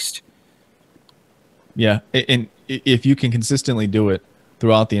of Christ. Yeah, and if you can consistently do it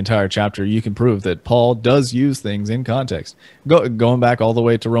throughout the entire chapter, you can prove that Paul does use things in context. Going back all the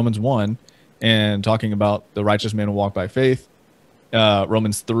way to Romans 1 and talking about the righteous man will walk by faith,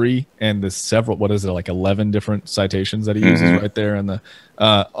 Romans 3 and the several, 11 different citations that he uses right there, and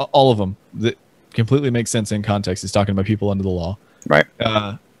all of them that completely make sense in context. He's talking about people under the law. Right.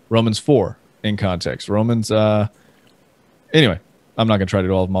 Romans 4 in context. Romans, anyway, I'm not going to try to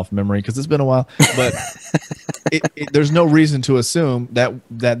do all of them off memory because it's been a while, but there's no reason to assume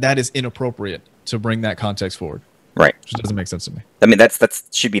that is inappropriate to bring that context forward. Right. Which doesn't make sense to me. I mean, that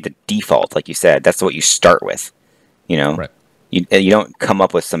should be the default, like you said. That's what you start with, Right. You don't come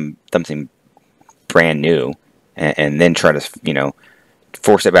up with something brand new and then try to,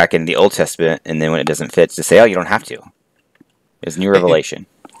 force it back in the Old Testament, and then when it doesn't fit, to say, oh, you don't have to. It's new revelation.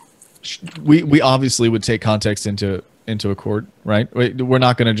 We obviously would take context into a court, right? We're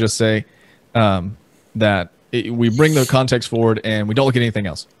not going to just say that we bring the context forward and we don't look at anything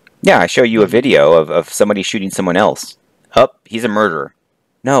else. Yeah, I show you a video of somebody shooting someone else. He's a murderer.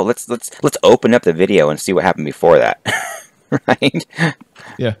 No, let's open up the video and see what happened before that. Right?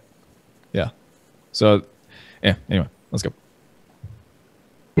 Yeah. So, yeah. Anyway, let's go.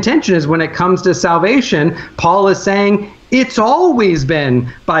 Intention is when it comes to salvation, Paul is saying it's always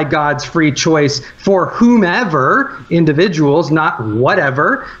been by God's free choice for whomever, individuals, not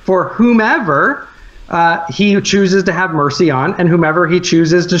whatever, for whomever he chooses to have mercy on, and whomever he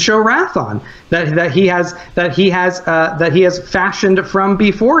chooses to show wrath on, that he has fashioned from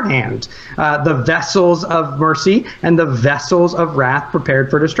beforehand, the vessels of mercy and the vessels of wrath prepared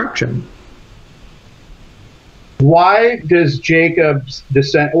for destruction. Why does Jacob's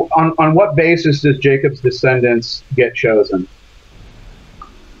descent? On what basis does Jacob's descendants get chosen?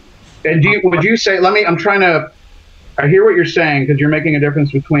 And would you say? I'm trying to. I hear what you're saying, because you're making a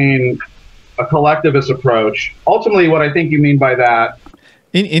difference between a collectivist approach. Ultimately, what I think you mean by that.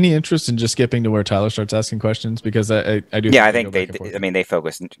 Any interest in just skipping to where Tyler starts asking questions? Because I do. Yeah, I think they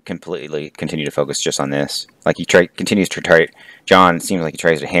continue to focus just on this. Like continues to try. John seems like he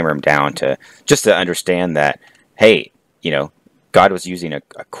tries to hammer him down to understand that, hey, God was using a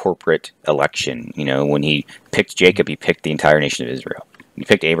corporate election. When he picked Jacob, he picked the entire nation of Israel. He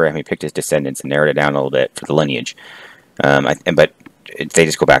picked Abraham, he picked his descendants, and narrowed it down a little bit for the lineage. But they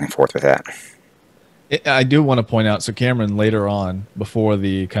just go back and forth with that. I do want to point out, so Cameron later on, before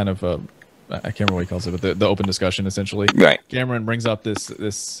the kind of, I can't remember what he calls it, but the open discussion, essentially. Right. Cameron brings up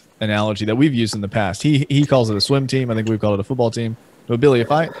this analogy that we've used in the past. He calls it a swim team. I think we've called it a football team. But Billy,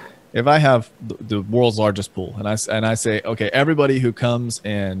 if I have the world's largest pool, and I say, okay, everybody who comes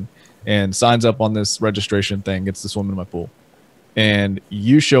and signs up on this registration thing gets to swim in my pool, and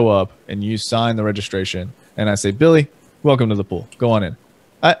you show up and you sign the registration, and I say, Billy, welcome to the pool. Go on in.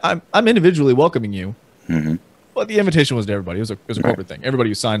 I'm individually welcoming you, but the invitation was to everybody. It was a corporate thing. Everybody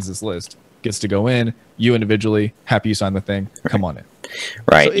who signs this list gets to go in. You individually, happy you signed the thing. Come on in.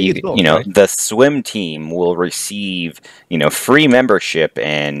 Right. So right? The swim team will receive, free membership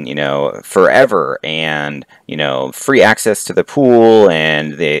and, forever, and, free access to the pool,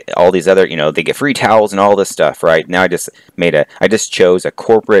 and all these other, they get free towels and all this stuff, right? Now I just chose a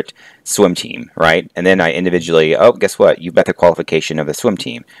corporate swim team, right? And then I individually, guess what? You've met the qualification of the swim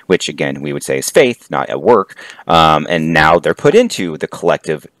team, which again, we would say is faith, not a work. And now they're put into the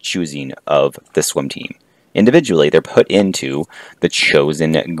collective choosing of the swim team. Individually, they're put into the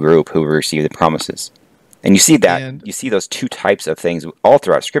chosen group who receive the promises. And you see that, you see those two types of things all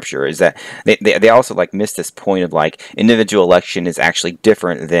throughout Scripture, is that they also miss this point of individual election is actually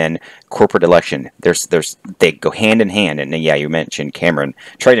different than corporate election. They go hand in hand. And yeah, you mentioned Cameron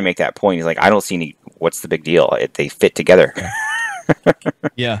tried to make that point. He's like, I don't see any, what's the big deal? They fit together.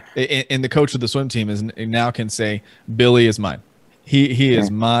 Yeah. And the coach of the swim team now can say, Billy is mine. He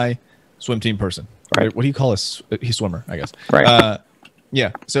is my swim team person. Right. What do you call he's swimmer, I guess. Right.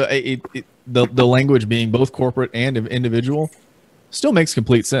 Yeah. So the language being both corporate and individual still makes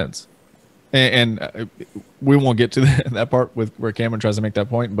complete sense. And we won't get to that part with where Cameron tries to make that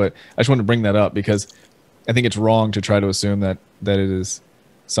point, but I just wanted to bring that up because I think it's wrong to try to assume that it is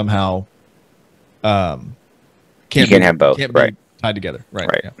somehow you can have both, can't right? Be tied together, right?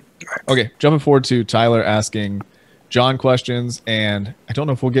 Right. Yeah. Okay. Jumping forward to Tyler asking John questions, and I don't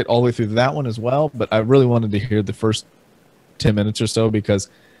know if we'll get all the way through that one as well, but I really wanted to hear the first 10 minutes or so because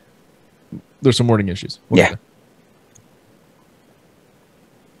there's some wording issues. Yeah.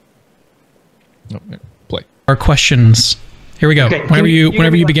 Play. Our questions. Here we go. Okay,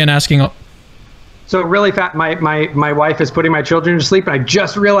 whenever you begin asking. So really fast, my wife is putting my children to sleep, and I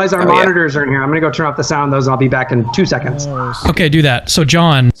just realized our monitors are in here. I'm going to go turn off the sound of those, and I'll be back in 2 seconds. Okay, do that. So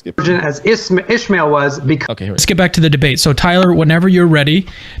John. As Ishmael was. Okay, let's get back to the debate. So Tyler, whenever you're ready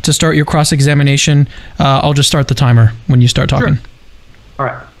to start your cross-examination, I'll just start the timer when you start talking. Sure. All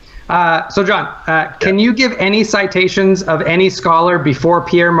right. So John, can you give any citations of any scholar before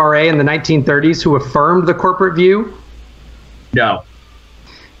Pierre Mauret in the 1930s who affirmed the corporate view? No.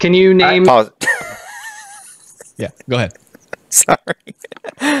 Can you name... Yeah, go ahead. Sorry.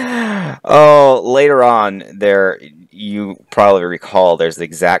 Oh, later on there, you probably recall there's the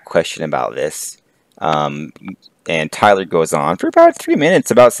exact question about this. And Tyler goes on for about 3 minutes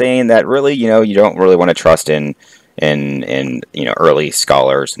about saying that really, you don't really want to trust in early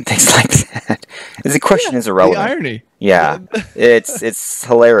scholars and things like that. The question is irrelevant. The irony. Yeah, it's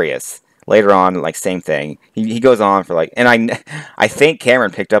hilarious. Later on, same thing. He goes on for and I think Cameron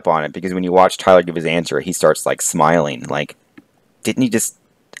picked up on it because when you watch Tyler give his answer, he starts smiling. Didn't he just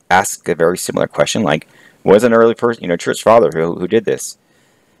ask a very similar question? Was an early person, church father who did this?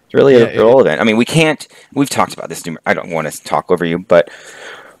 It's really irrelevant. I mean, we've talked about this. I don't want to talk over you, but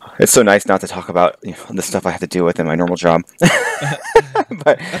it's so nice not to talk about the stuff I have to deal with in my normal job.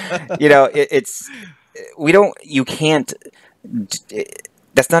 But,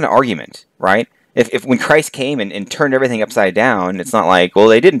 that's not an argument, right? If when Christ came and turned everything upside down, it's not like, well,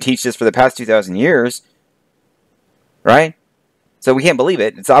 they didn't teach this for the past 2,000 years, right? So we can't believe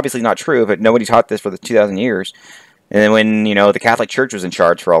it. It's obviously not true, but nobody taught this for the 2,000 years. And then when, the Catholic Church was in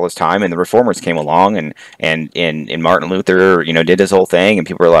charge for all this time and the Reformers came along and Martin Luther, did his whole thing and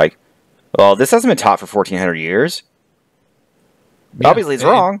people were like, well, this hasn't been taught for 1,400 years. Yeah, obviously it's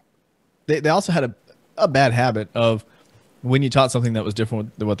wrong. They also had a bad habit of when you taught something that was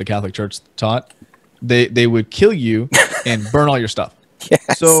different than what the Catholic Church taught, they would kill you and burn all your stuff.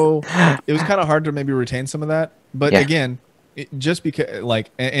 Yes. So it was kind of hard to maybe retain some of that. But again, just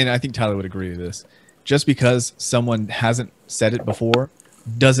because, and I think Tyler would agree with this, just because someone hasn't said it before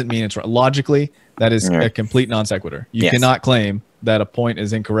doesn't mean it's right. Logically, that is a complete non sequitur. You cannot claim that a point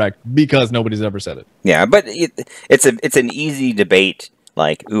is incorrect because nobody's ever said it. Yeah, but it's an easy debate.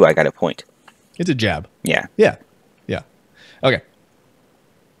 Like, ooh, I got a point. It's a jab. Yeah. Yeah. Okay.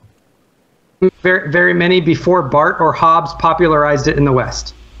 Very, very many before Bart or Hobbes popularized it in the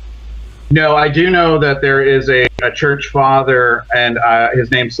West. No, I do know that there is a church father, and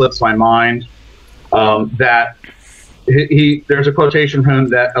his name slips my mind, that there's a quotation from him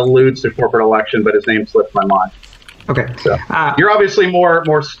that alludes to corporate election, but his name slips my mind. Okay. So you're obviously more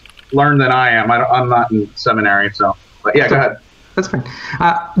learned than I am. I'm not in seminary, so. But yeah, go ahead. That's fine.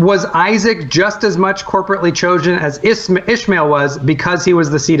 Was Isaac just as much corporately chosen as Ishmael was because he was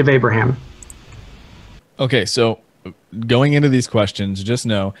the seed of Abraham? Okay, so going into these questions, just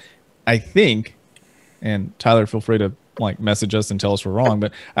know, I think, and Tyler, feel free to message us and tell us we're wrong,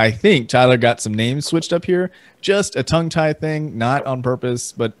 but I think Tyler got some names switched up here. Just a tongue tie thing, not on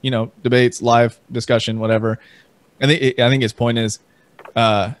purpose, but debates, live discussion, whatever. I think his point is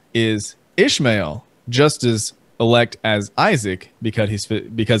Ishmael just as elect as Isaac because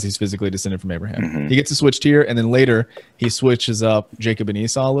he's physically descended from Abraham. Mm-hmm. He gets a switched here, and then later he switches up Jacob and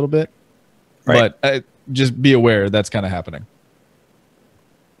Esau a little bit. Right. But just be aware that's kind of happening.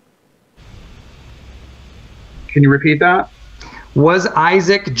 Can you repeat that? Was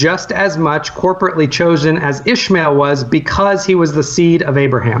Isaac just as much corporately chosen as Ishmael was because he was the seed of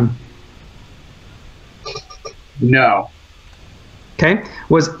Abraham? No. Okay.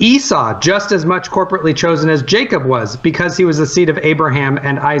 Was Esau just as much corporately chosen as Jacob was because he was the seed of Abraham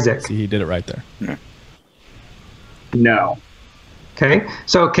and Isaac? See, he did it right there. No. Okay.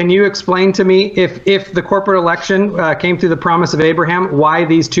 So can you explain to me if the corporate election came through the promise of Abraham, why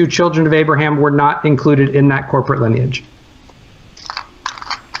these two children of Abraham were not included in that corporate lineage?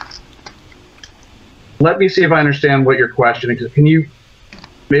 Let me see if I understand what your question is. Can you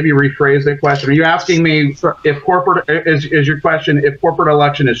maybe rephrase the question? Are you asking me if corporate is your question? If corporate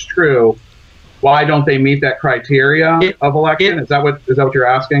election is true, why don't they meet that criteria of election? Is that what you're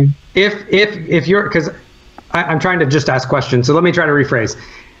asking? If you're, because I'm trying to just ask questions, so let me try to rephrase.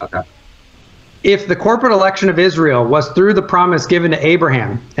 Okay. If the corporate election of Israel was through the promise given to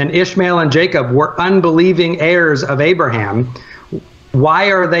Abraham, and Ishmael and Jacob were unbelieving heirs of Abraham,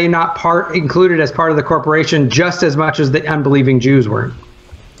 why are they not included as part of the corporation just as much as the unbelieving Jews were?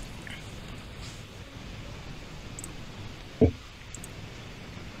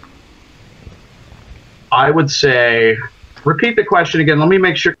 I would say, repeat the question again. Let me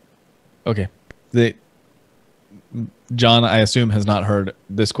make sure. Okay. John, I assume, has not heard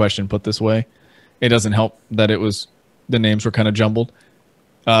this question put this way. It doesn't help that the names were kind of jumbled.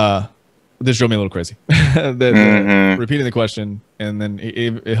 This drove me a little crazy. Repeating the question, and then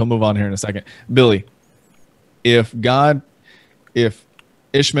he'll move on here in a second. Billy, if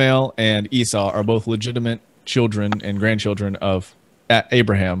Ishmael and Esau are both legitimate children and grandchildren of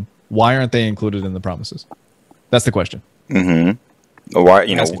Abraham, why aren't they included in the promises? That's the question. Mm-hmm. Why,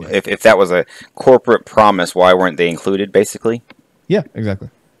 if that was a corporate promise, why weren't they included, basically? Yeah, exactly.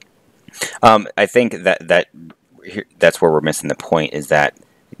 I think that's where we're missing the point, is that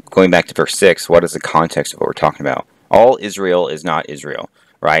going back to verse 6, what is the context of what we're talking about? All Israel is not Israel,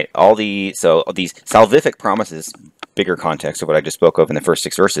 right? These salvific promises, bigger context of what I just spoke of in the first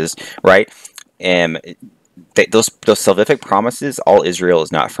 6 verses, right? Those salvific promises, all Israel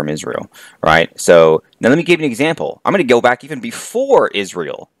is not from Israel, right? So now let me give you an example. I'm going to go back even before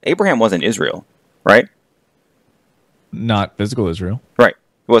Israel. Abraham wasn't Israel, right? Not physical Israel. Right.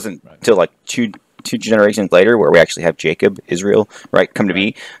 It wasn't until like two generations later where we actually have Jacob, Israel, right, come to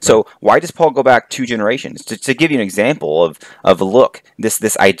be. So why does Paul go back 2 generations? To give you an example of look,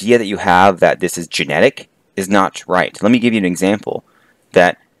 this idea that you have that this is genetic is not right. Let me give you an example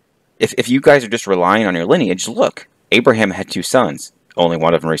that if you guys are just relying on your lineage, look, Abraham had 2 sons. Only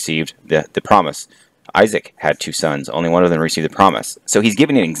one of them received the promise. Isaac had 2 sons. Only one of them received the promise. So he's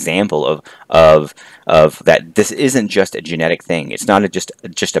giving an example of that this isn't just a genetic thing. It's not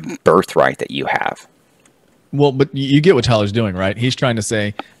just a birthright that you have. Well, but you get what Tyler's doing, right? He's trying to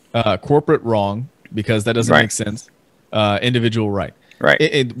say corporate wrong because that doesn't make sense. Individual right.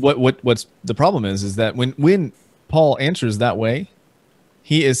 Right. What's the problem is that when Paul answers that way,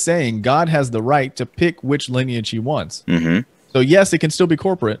 he is saying God has the right to pick which lineage he wants. Mm-hmm. So yes, it can still be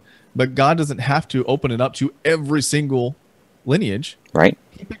corporate, but God doesn't have to open it up to every single lineage. Right.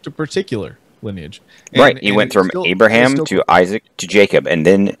 He picked a particular lineage. Right. He went from Abraham to Isaac to Jacob. And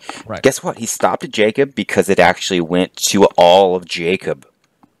then guess what? He stopped at Jacob because it actually went to all of Jacob.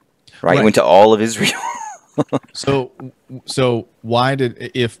 Right? It went to all of Israel. So why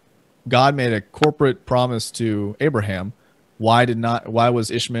if God made a corporate promise to Abraham, why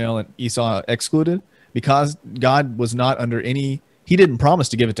was Ishmael and Esau excluded? Because God was not under he didn't promise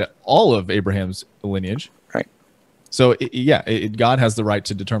to give it to all of Abraham's lineage. Right. So God has the right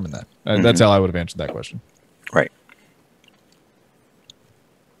to determine that. That's how I would have answered that question. Right.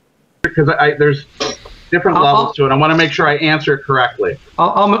 Because there's different levels to it. I want to make sure I answer it correctly.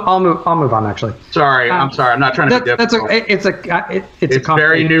 I'll move on. Actually, sorry, I'm sorry. I'm not trying to be difficult. It's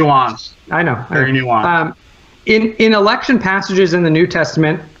very nuanced. I know. Very nuanced. In election passages in the New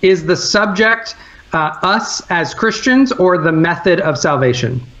Testament, is the subject us as Christians or the method of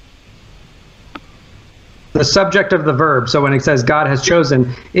salvation? The subject of the verb. So when it says God has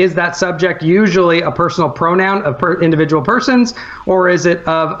chosen, is that subject usually a personal pronoun of individual persons, or is it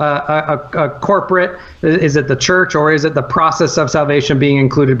of a corporate? Is it the church, or is it the process of salvation being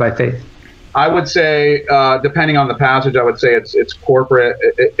included by faith? I would say, depending on the passage, I would say it's corporate.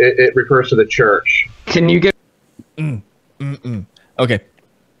 It refers to the church. Can you give? Okay.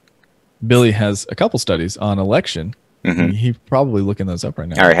 Billy has a couple studies on election. Mm-hmm. He's probably looking those up right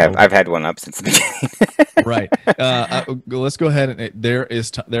now. I've had one up since the beginning. Right. Let's go ahead and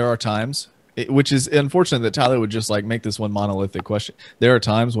there are times, which is unfortunate that Tyler would just like make this one monolithic question. There are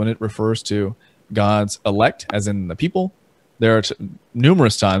times when it refers to God's elect, as in the people. There are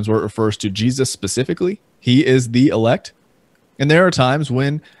numerous times where it refers to Jesus specifically. He is the elect. And there are times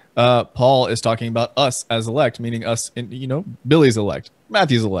when Paul is talking about us as elect, meaning us, Billy's elect,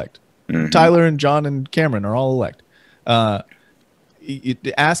 Matthew's elect, Tyler and John and Cameron are all elect.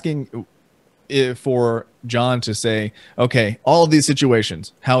 Asking for John to say, okay, all of these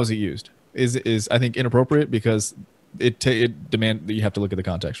situations, how is it used? Is I think inappropriate because it demand that you have to look at the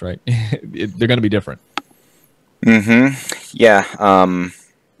context, right? They're going to be different. Yeah.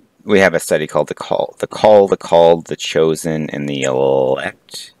 We have a study called the called, the chosen, and the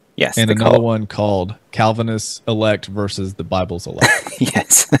elect. Yes, and another one called Calvinist elect versus the Bible's elect.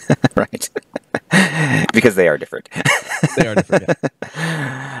 Yes, right. Because they are different. They are different.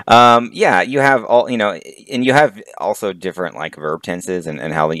 Yeah, you have all, and you have also different like verb tenses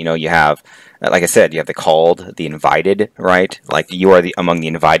and how, you have, like I said, you have the called, the invited, right? Like you are among the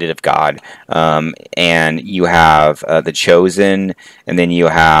invited of God. And you have the chosen, and then you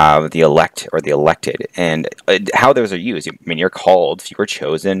have the elect or the elected, and how those are used. I mean, you're called, you were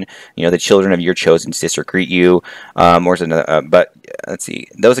chosen, the children of your chosen sister greet you, but let's see,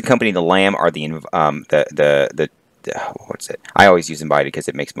 those accompanying the Lamb are the what's it? I always use invited because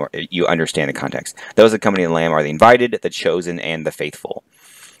it makes more, you understand the context. Those accompanying the Lamb are the invited, the chosen, and the faithful,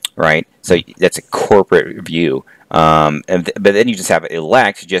 right? So that's a corporate view. But then you just have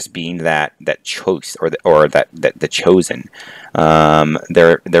elect just being that choice or the chosen.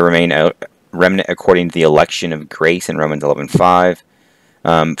 There remain a remnant according to the election of grace in Romans 11:5.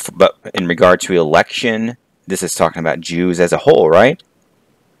 But in regard to election, this is talking about Jews as a whole, right?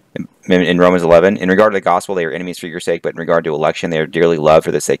 In Romans 11, in regard to the gospel, they are enemies for your sake, but in regard to election, they are dearly loved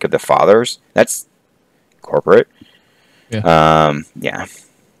for the sake of the fathers. That's corporate. Yeah.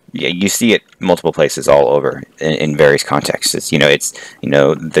 Yeah, you see it multiple places all over in various contexts. It's,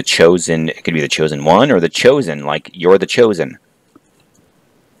 the chosen, it could be the chosen one or the chosen, like you're the chosen.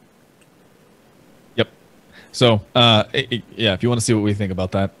 Yep. So, if you want to see what we think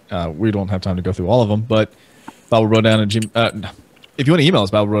about that, we don't have time to go through all of them, but Bible Brodown and if you want to email us,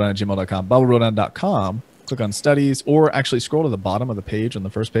 BibleBrodown@gmail.com, BibleBrodown.com, click on studies, or actually scroll to the bottom of the page on the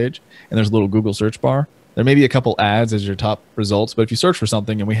first page, and there's a little Google search bar. There may be a couple ads as your top results, but if you search for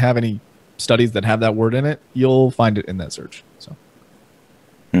something and we have any studies that have that word in it, you'll find it in that search. So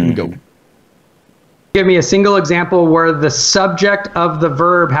here we go. Give me a single example where the subject of the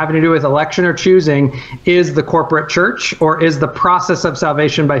verb having to do with election or choosing is the corporate church, or is the process of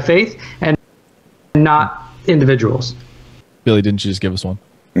salvation by faith and not individuals. Billy, didn't you just give us one?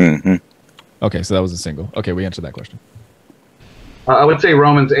 Mm-hmm. Okay, so that was a single. Okay, we answered that question. I would say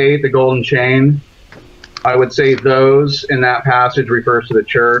Romans 8, the golden chain. I would say those in that passage refers to the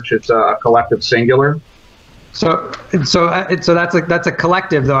church. It's a collective singular. So that's a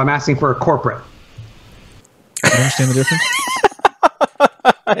collective, though. I'm asking for a corporate. Do you understand the difference?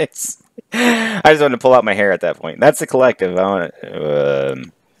 I just wanted to pull out my hair at that point. That's a collective. I want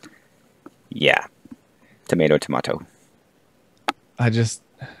to, yeah. Tomato. I don't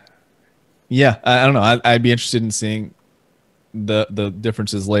know. I'd be interested in seeing the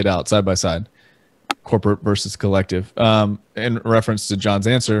differences laid out side by side, corporate versus collective. In reference to John's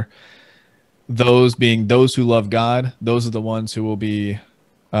answer, those being those who love God, those are the ones who will be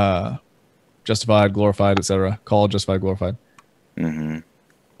justified, glorified, etc. Called, justified, glorified. Mm-hmm.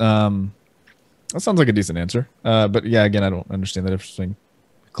 That sounds like a decent answer. But yeah, again, I don't understand the difference between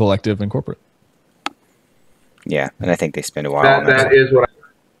collective and corporate. Yeah, and I think they spend a while on that. That is what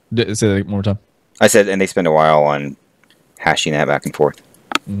Say that one more time. I said, and they spend a while on hashing that back and forth.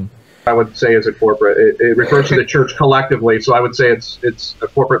 I would say is a corporate. It refers to the church collectively, so I would say it's a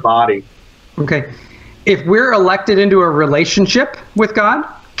corporate body. Okay. If we're elected into a relationship with God,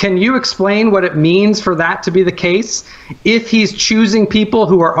 can you explain what it means for that to be the case if he's choosing people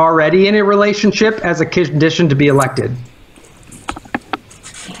who are already in a relationship as a condition to be elected?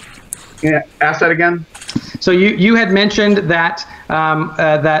 Yeah, ask that again. So you had mentioned that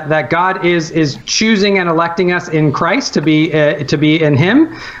that God is choosing and electing us in Christ to be in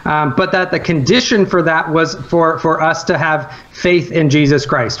Him, but that the condition for that was for us to have faith in Jesus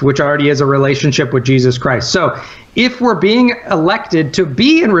Christ, which already is a relationship with Jesus Christ. So if we're being elected to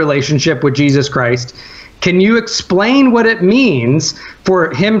be in relationship with Jesus Christ, can you explain what it means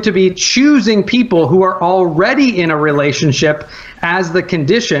for him to be choosing people who are already in a relationship as the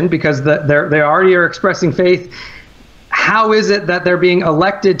condition, because they already are expressing faith? How is it that they're being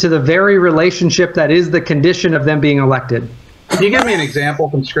elected to the very relationship that is the condition of them being elected? Can you give me an example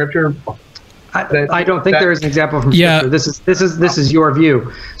from Scripture? I don't think there is an example from Scripture. This is your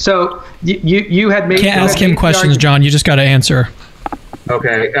view. So you had made. Can't ask him questions, John. You just got to answer.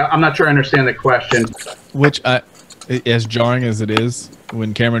 Okay, I'm not sure I understand the question. Which, as jarring as it is,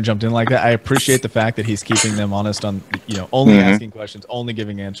 when Cameron jumped in like that, I appreciate the fact that he's keeping them honest on, only asking questions, only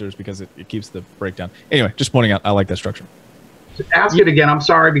giving answers, because it keeps the breakdown. Anyway, just pointing out, I like that structure. Ask it again. I'm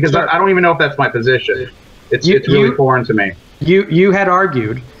sorry, because I don't even know if that's my position. It's really foreign to me. You had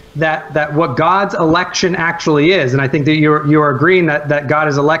argued that what God's election actually is, and I think that you're agreeing that God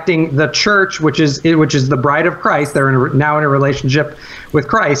is electing the church, which is the bride of Christ. They're now in a relationship with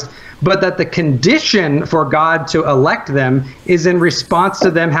Christ, but that the condition for God to elect them is in response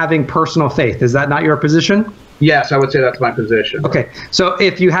to them having personal faith. Is that not your position? Yes, I would say that's my position. Okay, so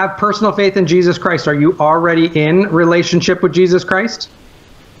if you have personal faith in Jesus Christ, are you already in relationship with Jesus Christ?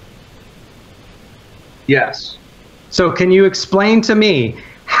 Yes. So can you explain to me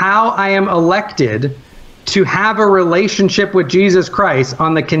how I am elected to have a relationship with Jesus Christ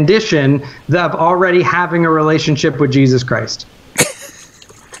on the condition of already having a relationship with Jesus Christ?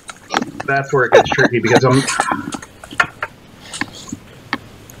 That's where it gets tricky, because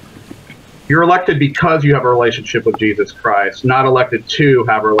you're elected because you have a relationship with Jesus Christ, not elected to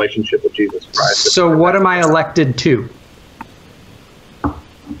have a relationship with Jesus Christ. So what am I elected to?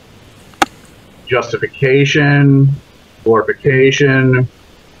 Justification, glorification.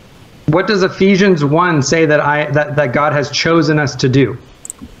 What does Ephesians 1 say that God has chosen us to do?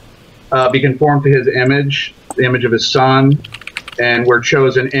 Be conformed to His image, the image of His Son, and we're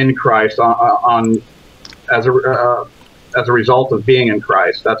chosen in Christ as a result of being in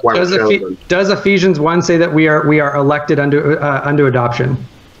Christ. That's why we're chosen. Does Ephesians 1 say that we are elected unto adoption?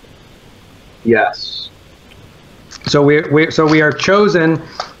 Yes. So we are chosen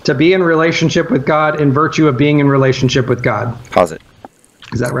to be in relationship with God in virtue of being in relationship with God. Pause it.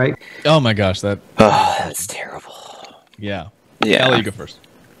 Is that right? Oh my gosh, that's terrible. Yeah. Yeah. You go first.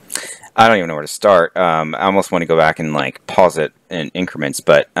 I don't even know where to start. I almost want to go back and pause it in increments,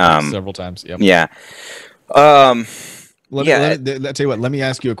 but several times. Yep. Yeah. I'll tell you what. Let me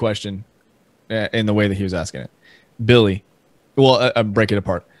ask you a question in the way that he was asking it, Billy. Well, break it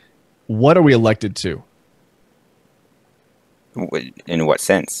apart. What are we elected to? In what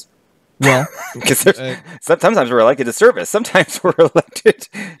sense? Well, because sometimes we're elected to service. Sometimes we're elected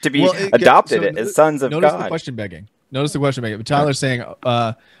to be adopted as sons of God. Notice the question begging. Tyler's saying,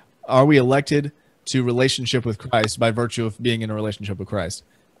 are we elected to relationship with Christ by virtue of being in a relationship with Christ?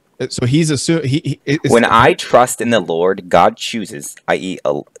 So he's assuming. When I trust in the Lord, God chooses, i.e.,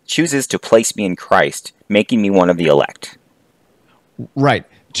 chooses to place me in Christ, making me one of the elect. Right.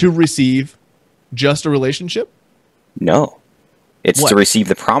 To receive just a relationship? No. It's What? to receive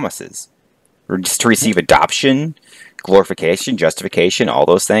the promises, or just to receive adoption, glorification, justification, all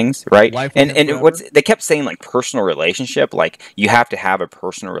those things, right? Life with And him forever? what's they kept saying, like, personal relationship, like you have to have a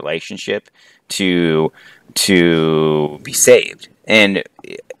personal relationship to be saved, and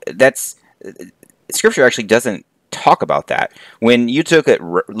that's Scripture actually doesn't talk about that. When you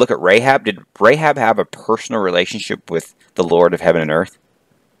look at Rahab, did Rahab have a personal relationship with the Lord of heaven and earth?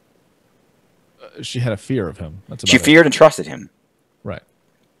 She had a fear of him. That's about She it. feared and trusted him. Right.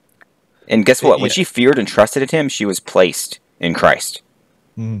 And guess what? When Yeah. she feared and trusted him, she was placed in Christ.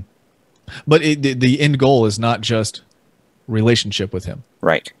 But the end goal is not just relationship with him.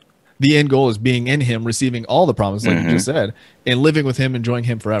 Right. The end goal is being in him, receiving all the promises, like you just said, and living with him, enjoying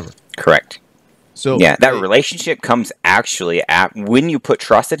him forever. Correct. So Yeah, that relationship comes actually when you put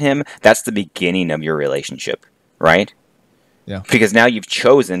trust in him. That's the beginning of your relationship, right? Yeah. Because now you've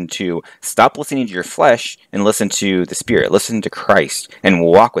chosen to stop listening to your flesh and listen to the Spirit, listen to Christ, and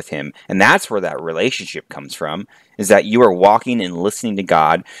walk with him. And that's where that relationship comes from, is that you are walking and listening to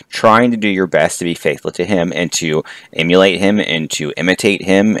God, trying to do your best to be faithful to him and to emulate him and to imitate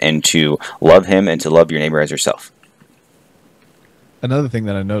him and to love him and to love your neighbor as yourself. Another thing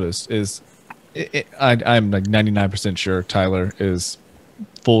that I noticed is I'm like 99% sure Tyler is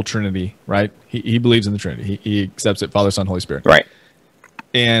full Trinity, right? He believes in the Trinity. He accepts it, Father, Son, Holy Spirit. Right.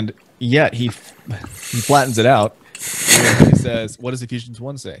 And yet he flattens it out when he says, what does Ephesians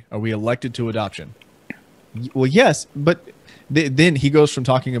 1 say? Are we elected to adoption? Well, yes, but then he goes from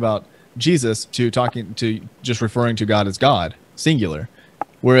talking about Jesus to talking to just referring to God as God, singular.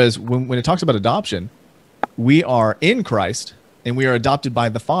 Whereas when it talks about adoption, we are in Christ and we are adopted by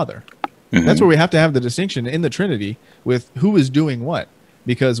the Father. That's where we have to have the distinction in the Trinity with who is doing what,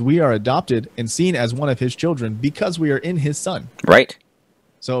 because we are adopted and seen as one of his children because we are in his Son. Right.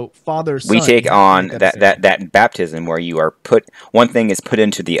 So Father, Son, We take on that that baptism where you are put, one thing is put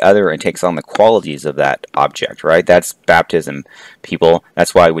into the other and takes on the qualities of that object, right? That's baptism, people.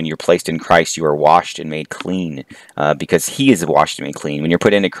 That's why when you're placed in Christ, you are washed and made clean, because he is washed and made clean. When you're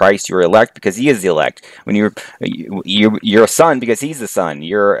put into Christ, you are elect because he is the elect. When you're a son because he's the son.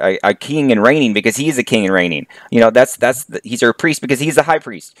 You're a king and reigning because he is a king and reigning. You know, he's a priest because he's the high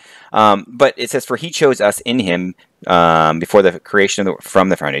priest. But it says, for he chose us in him, before the creation of from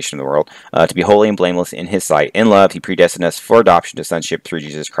the foundation of the world, to be holy and blameless in his sight. In love, he predestined us for adoption to sonship through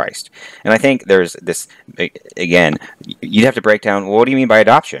Jesus Christ. And I think there's this, again, you'd have to break down, well, what do you mean by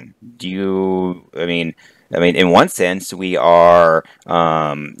adoption? I mean, in one sense, we are,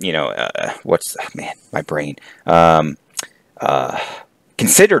 my brain,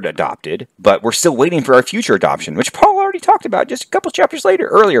 considered adopted, but we're still waiting for our future adoption, which Paul already talked about just a couple chapters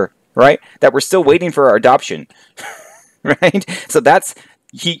earlier, right? That we're still waiting for our adoption, right? So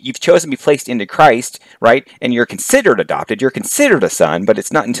you've chosen to be placed into Christ, right? And you're considered adopted. You're considered a son, but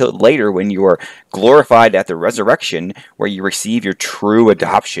it's not until later when you are glorified at the resurrection where you receive your true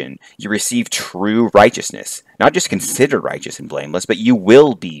adoption. You receive true righteousness, not just considered righteous and blameless, but you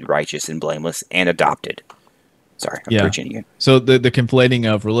will be righteous and blameless and adopted. Sorry, I'm preaching again. So the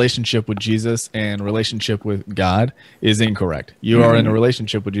conflating of relationship with Jesus and relationship with God is incorrect. You are in a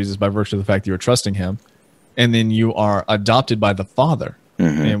relationship with Jesus by virtue of the fact that you're trusting him, and then you are adopted by the Father,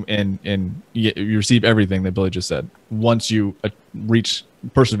 and you receive everything that Billy just said once you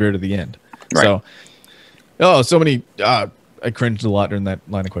persevere to the end. Right. So many. I cringed a lot during that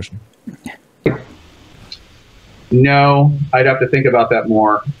line of question. No, I'd have to think about that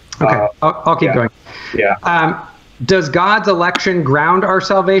more. Okay, I'll keep going. Yeah. Does God's election ground our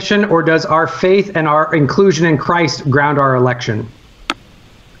salvation, or does our faith and our inclusion in Christ ground our election?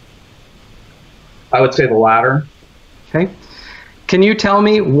 I would say the latter. Okay. Can you tell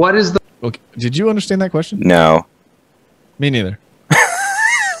me what is the... Okay. Did you understand that question? No. Me neither.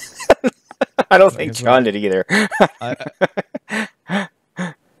 I don't think John did either.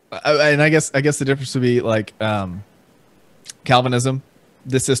 And I guess the difference would be like Calvinism,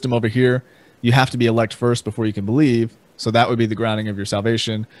 this system over here, you have to be elect first before you can believe. So that would be the grounding of your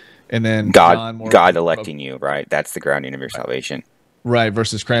salvation. And then God electing you, right? That's the grounding of your salvation. Right,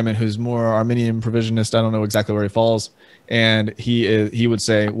 versus Cranman, who's more Arminian provisionist. I don't know exactly where he falls. And he would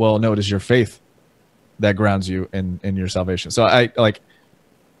say, well, no, it is your faith that grounds you in your salvation. So I like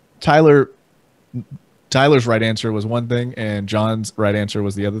Tyler's right answer was one thing, and John's right answer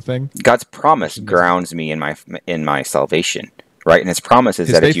was the other thing. God's promise grounds me in my salvation, right? And his promise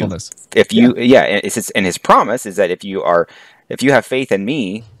is that his promise is that if you have faith in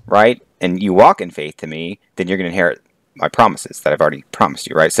me, right, and you walk in faith to me, then you're going to inherit my promises that I've already promised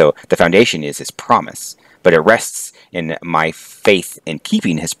you, right? So the foundation is his promise, but it rests in my faith in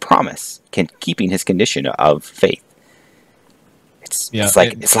keeping his promise, keeping his condition of faith.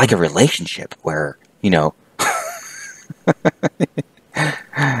 It's like a relationship where,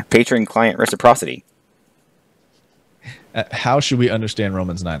 patron-client reciprocity. How should we understand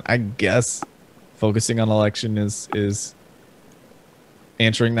Romans 9? I guess focusing on election is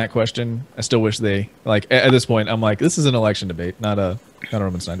answering that question. I still wish they, at this point, I'm like, this is an election debate, not a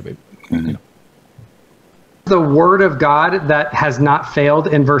Romans 9 debate. Mm-hmm. The word of God that has not failed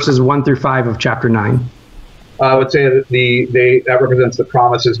in verses 1 through 5 of chapter 9. I would say that that represents the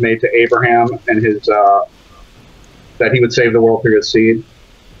promises made to Abraham and his that he would save the world through his seed.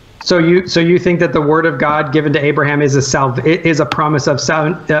 So you think that the word of God given to Abraham is a promise of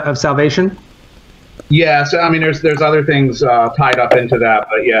salvation? Yes, I mean there's other things tied up into that,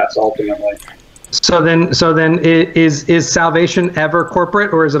 but yes, ultimately. So then is salvation ever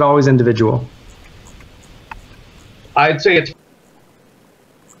corporate or is it always individual? I'd say it's.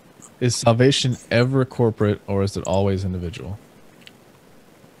 Is salvation ever corporate or is it always individual?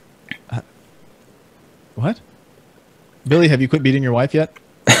 What? Billy, have you quit beating your wife yet?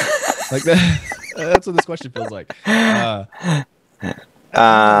 Like that? That's what this question feels like.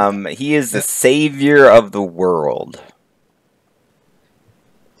 He is the savior of the world.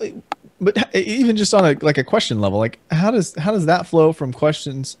 But even just on a question level, how does that flow from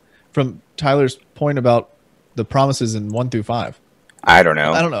questions from Tyler's point about the promises in 1 through 5? I don't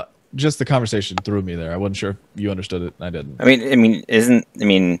know. Just the conversation threw me there. I wasn't sure if you understood it. I didn't. I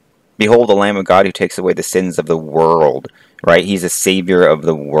mean, behold the Lamb of God who takes away the sins of the world, right? He's a savior of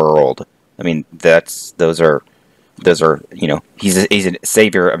the world. I mean, those are, he's a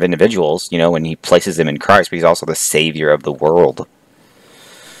savior of individuals, when he places them in Christ, but he's also the savior of the world.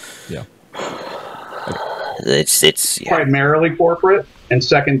 Yeah. It's primarily corporate and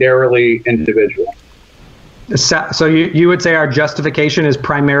secondarily individual. So you would say our justification is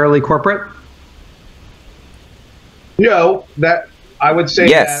primarily corporate? No, that I would say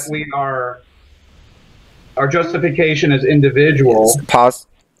yes. that our justification is individual.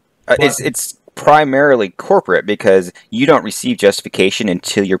 It's primarily corporate because you don't receive justification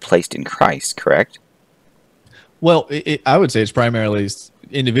until you're placed in Christ, correct? Well, I would say it's primarily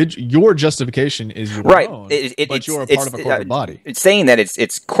individual. Your justification is your own, but you're a part of a corporate body. It's saying that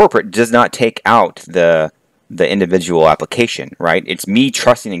it's corporate does not take out the individual application, right? It's me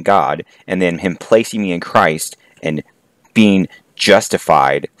trusting in God and then him placing me in Christ and being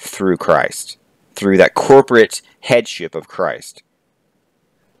justified through Christ, through that corporate headship of Christ.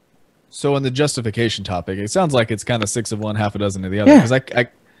 So on the justification topic, it sounds like it's kind of 6 of one, half a dozen of the other. Because I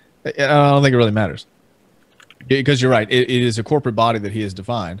don't think it really matters. Because you're right, it is a corporate body that he has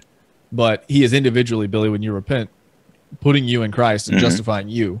defined, but he is individually, Billy, when you repent, putting you in Christ and justifying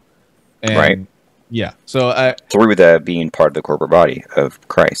you. And right. Yeah. So through being part of the corporate body of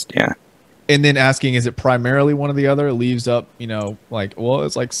Christ, yeah. And then asking, is it primarily one or the other? It leaves up, it's like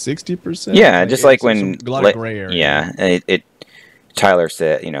 60%. Yeah, just like when a lot of gray area. Yeah, Tyler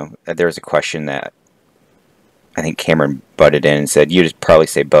said, there was a question that I think Cameron butted in and said, you just probably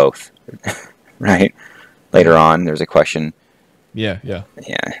say both, right? Later on, there's a question. Yeah.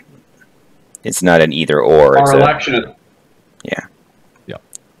 It's not an either or. Our election is. Yeah.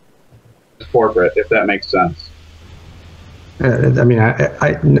 Corporate, if that makes sense.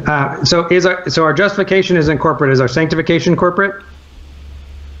 So our justification isn't corporate. Is our sanctification corporate?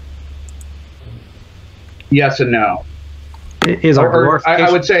 Yes and no. Is our glorification?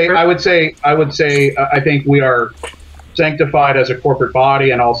 I would say. I think we are sanctified as a corporate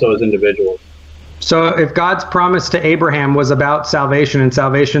body and also as individuals. So if God's promise to Abraham was about salvation, and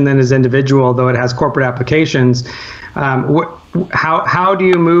salvation then is individual, though it has corporate applications, how do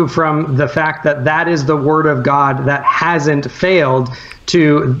you move from the fact that is the word of God that hasn't failed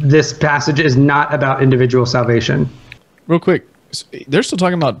to this passage is not about individual salvation? Real quick, they're still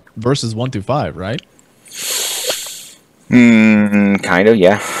talking about verses 1 through 5, right? Kind of,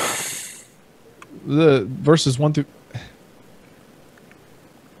 yeah. The verses 1 through...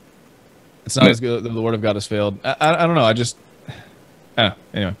 It's not as good. The word of God has failed. I don't know.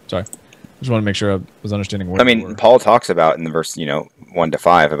 Anyway, sorry. Just want to make sure I was understanding what Paul talks about in the verse, 1 to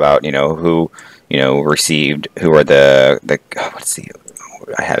 5 about, who, received, who are let's see,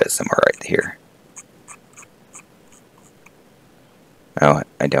 I have it somewhere right here. Oh,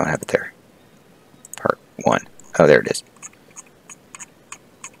 I don't have it there. Part 1. Oh, there it is.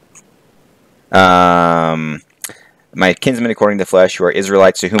 My kinsmen according to the flesh, who are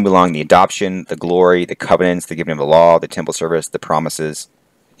Israelites, to whom belong the adoption, the glory, the covenants, the giving of the law, the temple service, the promises,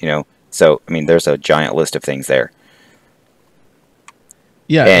 So, there's a giant list of things there.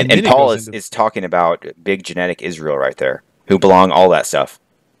 Yeah. And Paul is talking about big genetic Israel right there, who belong all that stuff.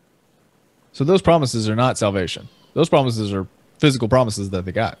 So those promises are not salvation. Those promises are physical promises that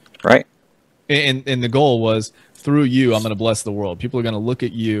they got. Right. And the goal was, through you, I'm going to bless the world. People are going to look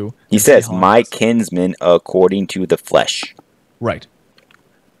at you. He says, my kinsmen according to the flesh. Right.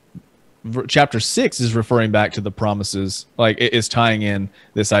 Chapter 6 is referring back to the promises. Like, it is tying in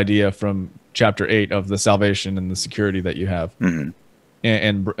this idea from chapter 8 of the salvation and the security that you have. Mm-hmm.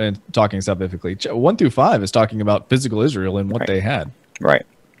 And talking salvifically. 1 through 5 is talking about physical Israel and what they had. Right.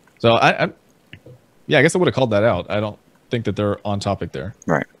 So, I guess I would have called that out. I don't think that they're on topic there.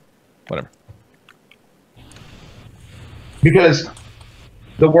 Right. Whatever. Because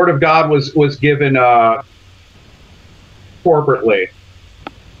the word of God was given corporately.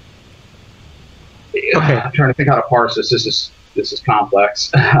 Okay, I'm trying to think how to parse this. This is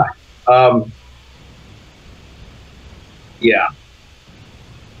complex. Yeah.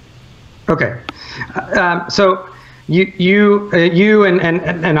 Okay. So you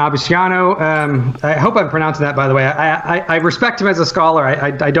and Abisiano, I hope I'm pronouncing that, by the way. I respect him as a scholar.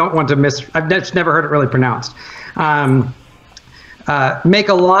 I don't want to I've just never heard it really pronounced. Make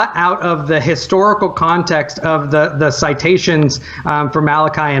a lot out of the historical context of the citations for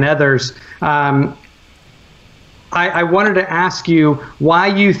Malachi and others. I wanted to ask you why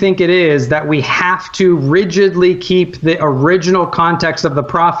you think it is that we have to rigidly keep the original context of the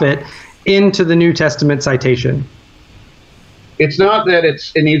prophet into the New Testament citation. It's not that it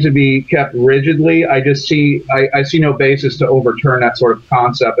needs to be kept rigidly. I just see I see no basis to overturn that sort of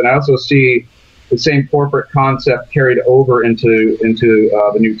concept, and I also see the same corporate concept carried over into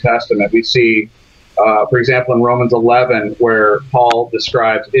the New Testament. We see, for example, in Romans 11, where Paul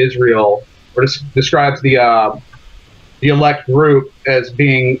describes Israel, or describes the elect group as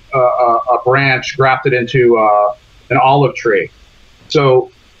being a branch grafted into an olive tree.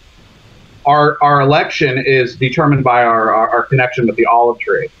 So our election is determined by our connection with the olive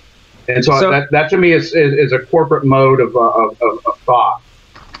tree. And so that to me is a corporate mode of thought.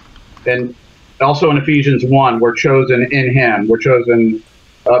 And also in Ephesians 1, we're chosen in him. We're chosen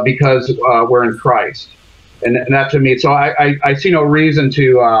because we're in Christ. And that to me, so I see no reason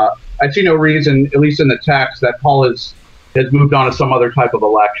at least in the text, that Paul has moved on to some other type of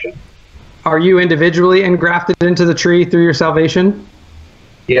election. Are you individually engrafted into the tree through your salvation?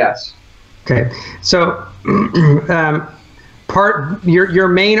 Yes. Okay. So your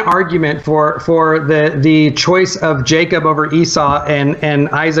main argument for the choice of Jacob over Esau and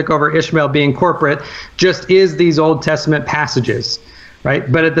Isaac over Ishmael being corporate just is these Old Testament passages,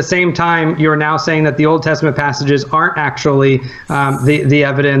 right? But at the same time, you're now saying that the Old Testament passages aren't actually the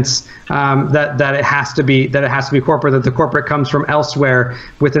evidence that it has to be corporate, that the corporate comes from elsewhere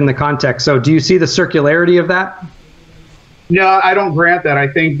within the context. So do you see the circularity of that? No, I don't grant that.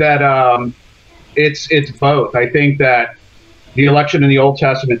 I think that it's both. I think that the election in the Old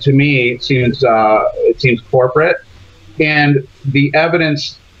Testament, to me, seems corporate, and the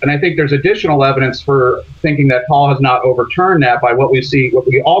evidence, and I think there's additional evidence for thinking that Paul has not overturned that by what we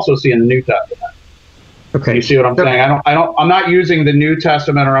also see in the New Testament. Okay, you see what I'm saying? I'm not using the New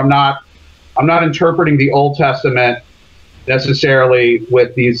Testament, or I'm not interpreting the Old Testament necessarily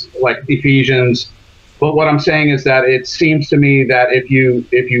with these, like Ephesians. But what I'm saying is that it seems to me that if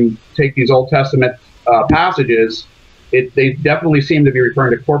you take these Old Testament passages, they definitely seem to be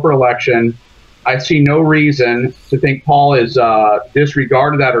referring to corporate election. I see no reason to think Paul has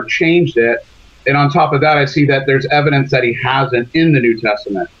disregarded that or changed it. And on top of that, I see that there's evidence that he hasn't in the New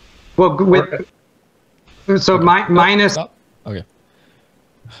Testament. Well, minus. Okay.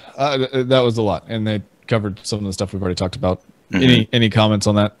 That was a lot, and they covered some of the stuff we've already talked about. Mm-hmm. Any comments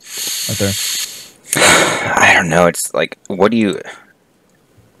on that out there? I don't know. It's like, what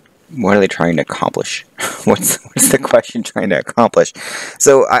are they trying to accomplish? What's the question trying to accomplish?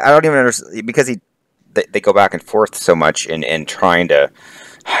 So I don't even understand, because they go back and forth so much in trying to,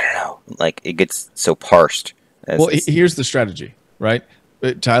 I don't know, like it gets so parsed. Here's the strategy, right?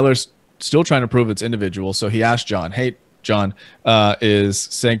 Tyler's still trying to prove it's individual. So he asked John, hey, John, is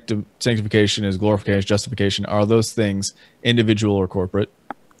sanctification, is glorification, justification, are those things individual or corporate?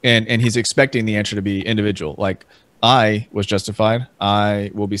 And he's expecting the answer to be individual. Like, I was justified,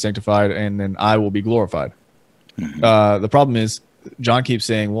 I will be sanctified, and then I will be glorified. Mm-hmm. The problem is, John keeps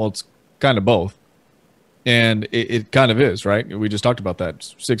saying, well, it's kind of both. And it kind of is, right? We just talked about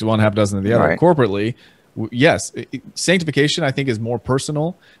that. 6 of one, half dozen of the other. Right. Corporately, yes, sanctification, I think, is more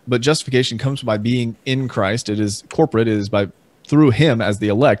personal, but justification comes by being in Christ. It is corporate. It is through him as the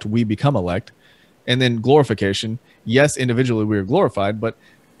elect, we become elect. And then glorification, yes, individually we are glorified, but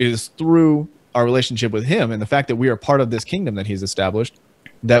it is through our relationship with him and the fact that we are part of this kingdom that he's established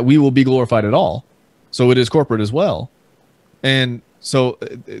that we will be glorified at all. So it is corporate as well. And so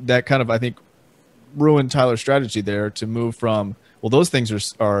that kind of, I think, ruin Tyler's strategy there to move from, well, those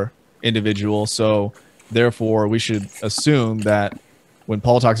things are individual, so therefore we should assume that when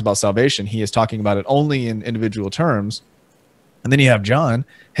Paul talks about salvation, he is talking about it only in individual terms. And then you have John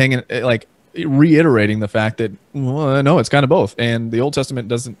hanging, like, reiterating the fact that, well, no, it's kind of both. And the Old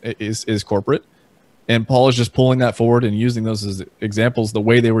Testament is corporate. And Paul is just pulling that forward and using those as examples the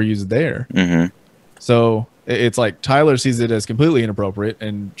way they were used there. Mm-hmm. So it's like Tyler sees it as completely inappropriate,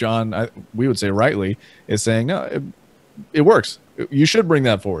 and John, we would say rightly, is saying, no, it works. You should bring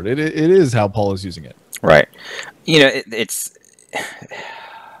that forward. It is how Paul is using it. Right. It's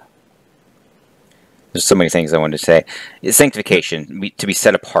there's so many things I wanted to say. It's sanctification, to be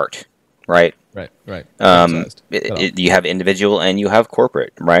set apart, right? Right. You have individual and you have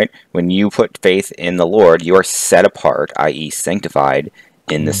corporate, right? When you put faith in the Lord, you are set apart, i.e. sanctified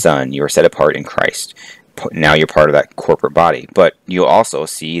in the Son. You are set apart in Christ. Now you're part of that corporate body. But you also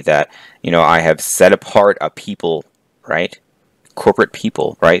see that, I have set apart a people, right? Corporate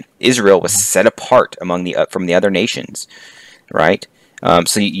people, right? Israel was set apart from the other nations, right?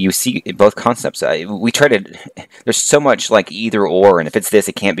 So you see both concepts. We try to. There's so much like either or, and if it's this,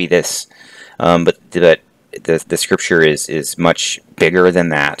 it can't be this. But the scripture is much bigger than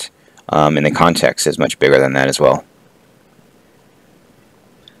that, and the context is much bigger than that as well.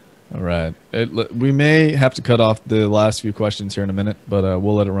 All right. We may have to cut off the last few questions here in a minute, but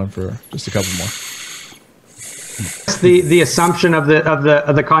we'll let it run for just a couple more. The assumption of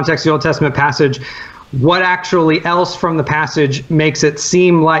the context of the Old Testament passage. What actually else from the passage makes it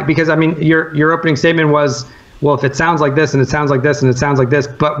seem like, because I mean your opening statement was, well, if it sounds like this and it sounds like this and it sounds like this,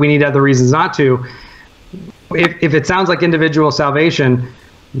 but we need other reasons not to. If it sounds like individual salvation,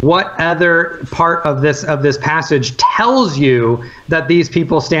 what other part of this passage tells you that these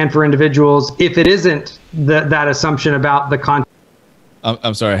people stand for individuals if it isn't that assumption about the context?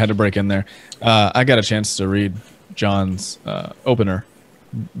 I'm sorry, I had to break in there. I got a chance to read John's opener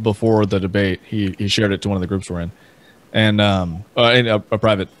before the debate. He shared it to one of the groups we're in, and in a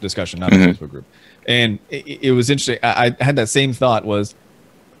private discussion, not a Facebook group. And it was interesting. I had that same thought, was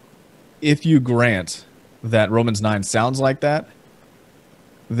if you grant that Romans 9 sounds like that,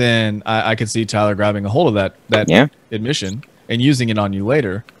 then I could see Tyler grabbing a hold of that admission and using it on you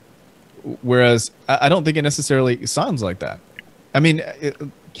later. Whereas I don't think it necessarily sounds like that. I mean,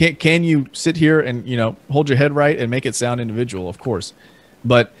 can you sit here and hold your head right and make it sound individual? Of course,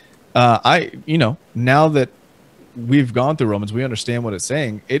 but now that we've gone through Romans, we understand what it's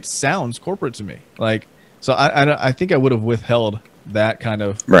saying. It sounds corporate to me. Like, so I think I would have withheld that kind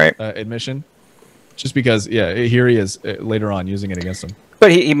of admission, just because here he is later on using it against him.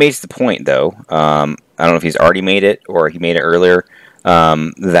 But he makes the point, though. I don't know if he's already made it or he made it earlier.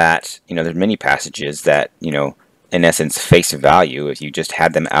 That there's many passages that in essence, face value, if you just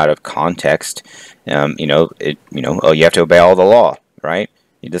had them out of context, you have to obey all the law, right?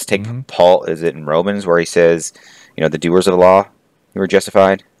 You just take Paul, is it in Romans where he says, the doers of the law, you were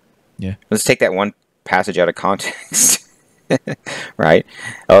justified? Yeah. Let's take that one passage out of context, right?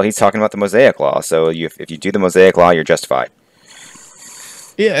 Oh, he's talking about the Mosaic law. So if you do the Mosaic law, you're justified.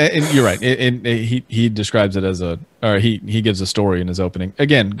 Yeah, and you're right. And he describes it as he gives a story in his opening.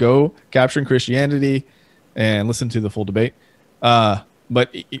 Again, go Capturing Christianity and listen to the full debate.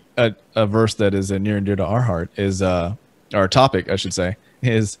 But a verse that is near and dear to our heart is our topic, I should say,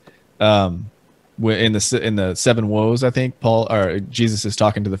 is in the seven woes. I think Jesus is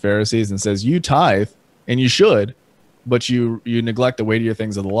talking to the Pharisees and says, "You tithe and you should, but you neglect the weightier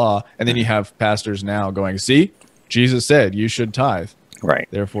things of the law." And then you have pastors now going, "See, Jesus said you should tithe, right?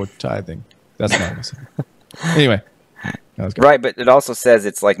 Therefore, tithing." That's not what I'm saying. Anyway. Right, but it also says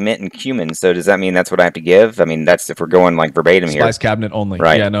it's like mint and cumin. So does that mean that's what I have to give? I mean, that's if we're going like verbatim here. Spice cabinet only.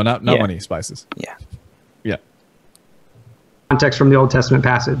 Right? Yeah, no, not money, spices. Yeah. Context from the Old Testament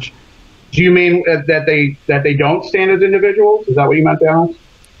passage. Do you mean that they don't stand as individuals? Is that what you meant, Alan?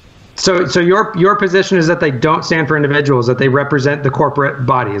 So your position is that they don't stand for individuals, that they represent the corporate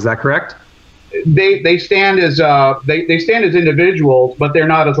body. Is that correct? They stand as they stand as individuals, but they're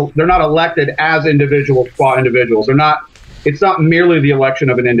not elected as individuals qua individuals. They're not. It's not merely the election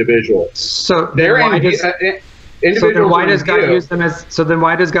of an individual. So they're So then why does God use them as? So then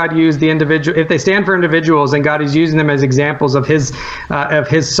why does God use the individual? If they stand for individuals and God is using them as examples of His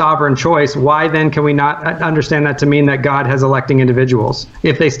sovereign choice, why then can we not understand that to mean that God has electing individuals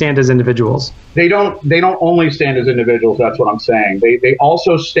if they stand as individuals? They don't only stand as individuals. That's what I'm saying. They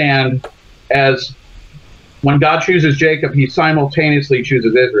also stand as, when God chooses Jacob, He simultaneously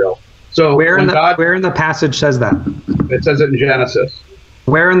chooses Israel. So where in the passage says that? It says it in Genesis.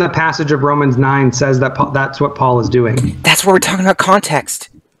 Where in the passage of Romans 9 says that that's what Paul is doing? That's where we're talking about context.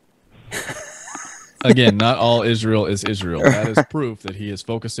 Again, not all Israel is Israel. That is proof that he is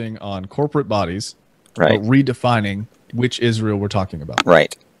focusing on corporate bodies, Right. but redefining which Israel we're talking about.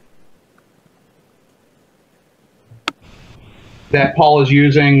 Right. That Paul is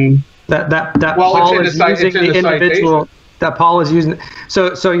using. That Well, Paul it's is in the using the individual. That Paul is using.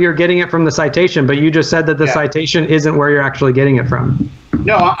 So you're getting it from the citation, but you just said that the citation isn't where you're actually getting it from.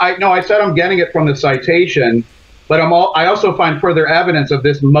 No, I said I'm getting it from the citation, but I also find further evidence of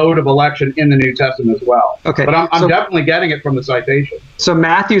this mode of election in the New Testament as well. Okay, but I'm definitely getting it from the citation. So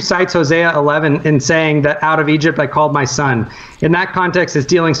Matthew cites Hosea 11 in saying that out of Egypt I called my son. In that context, it's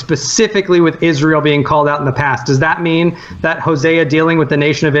dealing specifically with Israel being called out in the past. Does that mean that Hosea dealing with the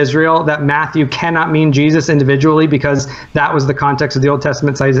nation of Israel, that Matthew cannot mean Jesus individually because that was the context of the Old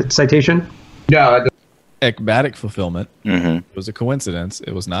Testament citation? No. Ekbatic fulfillment. Mm-hmm. It was a coincidence.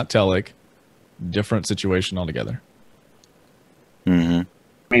 It was not telic. Different situation altogether. Mm-hmm.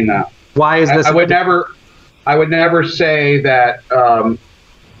 I mean that. Why is this? I would never say that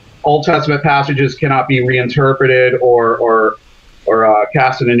Old Testament passages cannot be reinterpreted or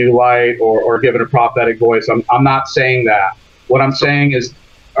cast in a new light or given a prophetic voice. I'm not saying that. What I'm saying is,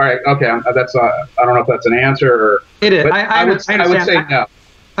 all right, okay, that's I don't know if that's an answer or. It is. I would say no.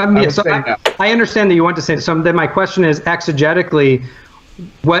 I understand that you want to say so. Then my question is exegetically,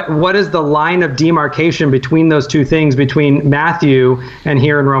 what is the line of demarcation between those two things, between Matthew and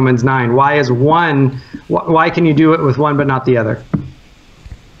here in Romans 9? Why is one? Why can you do it with one but not the other?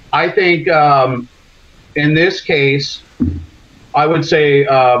 I think in this case, I would say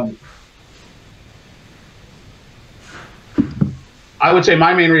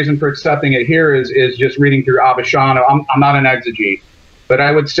my main reason for accepting it here is just reading through Abishano. I'm not an exegete, but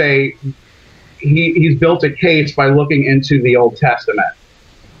I would say he's built a case by looking into the Old Testament.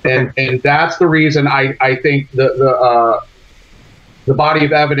 And that's the reason I think the body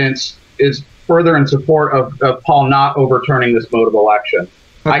of evidence is further in support of Paul not overturning this mode of election.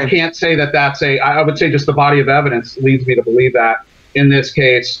 Okay. I can't say I would say just the body of evidence leads me to believe that in this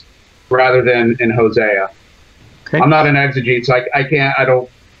case rather than in Hosea. Okay. I'm not an exegete, so I don't.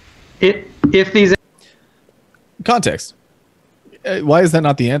 If these context, why is that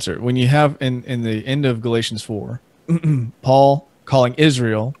not the answer? When you have in the end of Galatians 4, Paul calling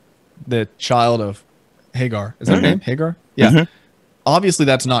Israel the child of Hagar. Is that her name? Hagar? Yeah. Mm-hmm. Obviously,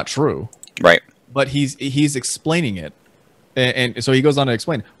 that's not true. Right. But he's explaining it. And so he goes on to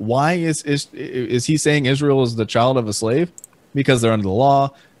explain why is he saying Israel is the child of a slave? Because they're under the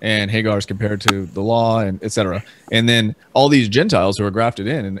law, and Hagar is compared to the law, and etc. And then all these Gentiles who are grafted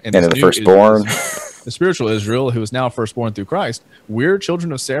in, and the firstborn, the spiritual Israel who is now firstborn through Christ. We're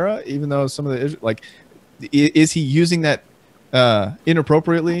children of Sarah, even though some of the is he using that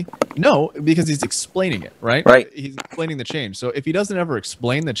inappropriately? No, because he's explaining it, right? Right. He's explaining the change. So if he doesn't ever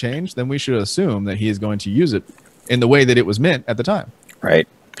explain the change, then we should assume that he is going to use it in the way that it was meant at the time. Right.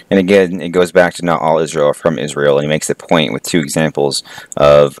 And again, it goes back to not all Israel are from Israel, and he makes the point with two examples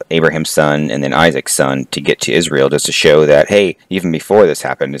of Abraham's son and then Isaac's son to get to Israel, just to show that, hey, even before this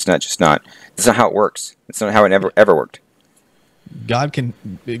happened, that's not how it works. It's not how it ever worked. God can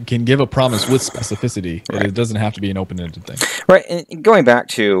give a promise with specificity. Right. It doesn't have to be an open-ended thing. Right. And going back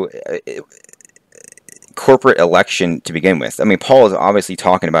to corporate election to begin with, I mean, Paul is obviously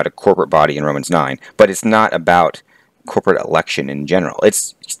talking about a corporate body in Romans 9, but it's not about corporate election in general.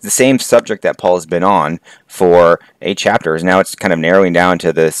 It's the same subject that Paul has been on for 8 chapters. Now it's kind of narrowing down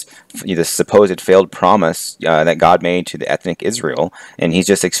to this supposed failed promise that God made to the ethnic Israel, and he's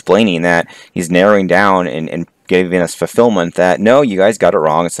just explaining that he's narrowing down and giving us fulfillment that, no, you guys got it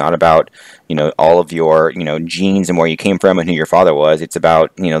wrong. It's not about, all of your, genes and where you came from and who your father was. It's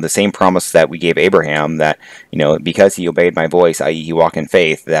about, the same promise that we gave Abraham that, because he obeyed my voice, i.e. he walked in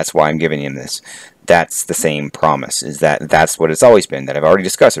faith, that's why I'm giving him this. That's the same promise, that's what it's always been, that I've already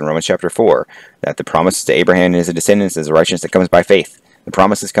discussed in Romans chapter 4, that the promise to Abraham and his descendants is the righteousness that comes by faith. The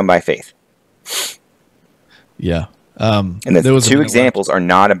promises come by faith. Yeah. And the two examples are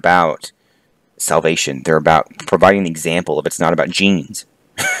not about salvation. They're about providing an example of it's not about genes.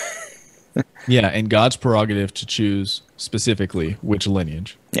 Yeah, and God's prerogative to choose specifically which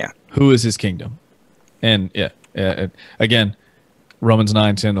lineage. Yeah. Who is his kingdom. And again, Romans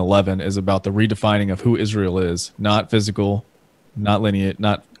 9, 10, 11 is about the redefining of who Israel is, not physical, not lineage,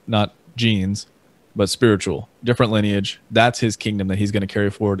 not genes, but spiritual, different lineage. That's his kingdom that he's going to carry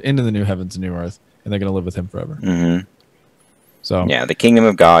forward into the new heavens and new earth, and they're going to live with him forever. Mm-hmm. So yeah, the kingdom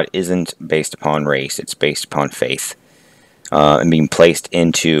of God isn't based upon race; it's based upon faith, and being placed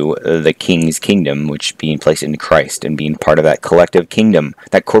into the King's kingdom, which being placed into Christ and being part of that collective kingdom,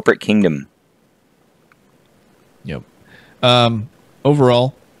 that corporate kingdom. Yep.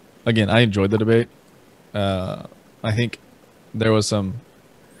 Overall, again, I enjoyed the debate. I think there was some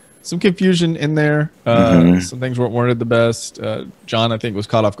confusion in there. Some things weren't worded the best. John, I think, was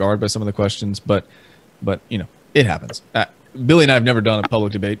caught off guard by some of the questions, but it happens. Billy and I have never done a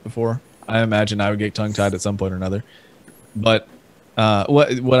public debate before. I imagine I would get tongue-tied at some point or another. But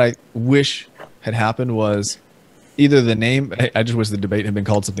what I wish had happened was either the name. I just wish the debate had been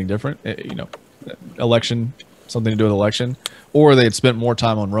called something different. Election, something to do with election, or they had spent more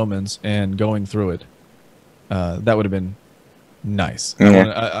time on Romans and going through it. That would have been nice.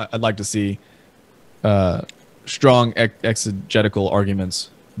 I'd like to see strong exegetical arguments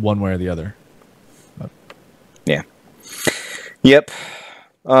one way or the other. Yeah. Yep.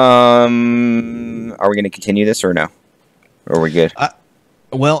 Are we going to continue this or no? Or are we good?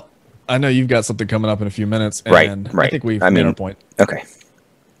 Well, I know you've got something coming up in a few minutes, and right. I think we've made our point. Okay.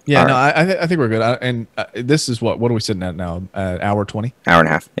 Yeah, All no, right. I think we're good. This is what are we sitting at now? Hour 20? Hour and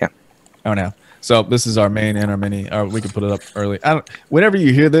a half, yeah. Hour and a half. So this is our main and our mini. We could put it up early. Whenever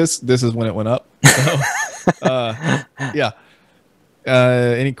you hear this is when it went up. So, yeah.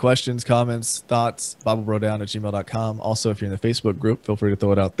 Any questions, comments, thoughts, BibleBrodown@gmail.com. Also, if you're in the Facebook group, feel free to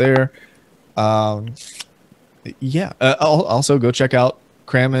throw it out there. Also, go check out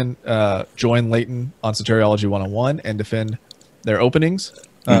Cranman, join Leighton on Soteriology 101 and defend their openings.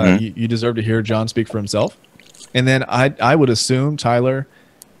 You deserve to hear John speak for himself. And then I would assume Tyler,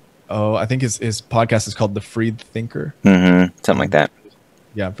 I think his podcast is called The Freed Thinker. Something like that.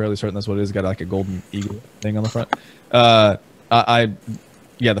 Yeah, I'm fairly certain that's what it is. Got like a golden eagle thing on the front. The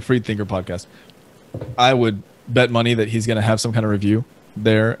Freed Thinker podcast. I would bet money that he's going to have some kind of review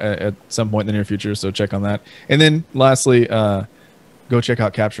there at some point in the near future. So check on that. And then lastly, go check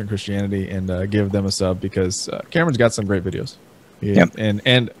out Capturing Christianity and give them a sub because Cameron's got some great videos. Yep.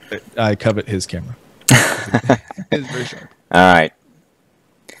 And I covet his camera. It's very sharp. All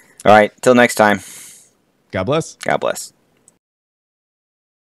right. Till next time. God bless. God bless.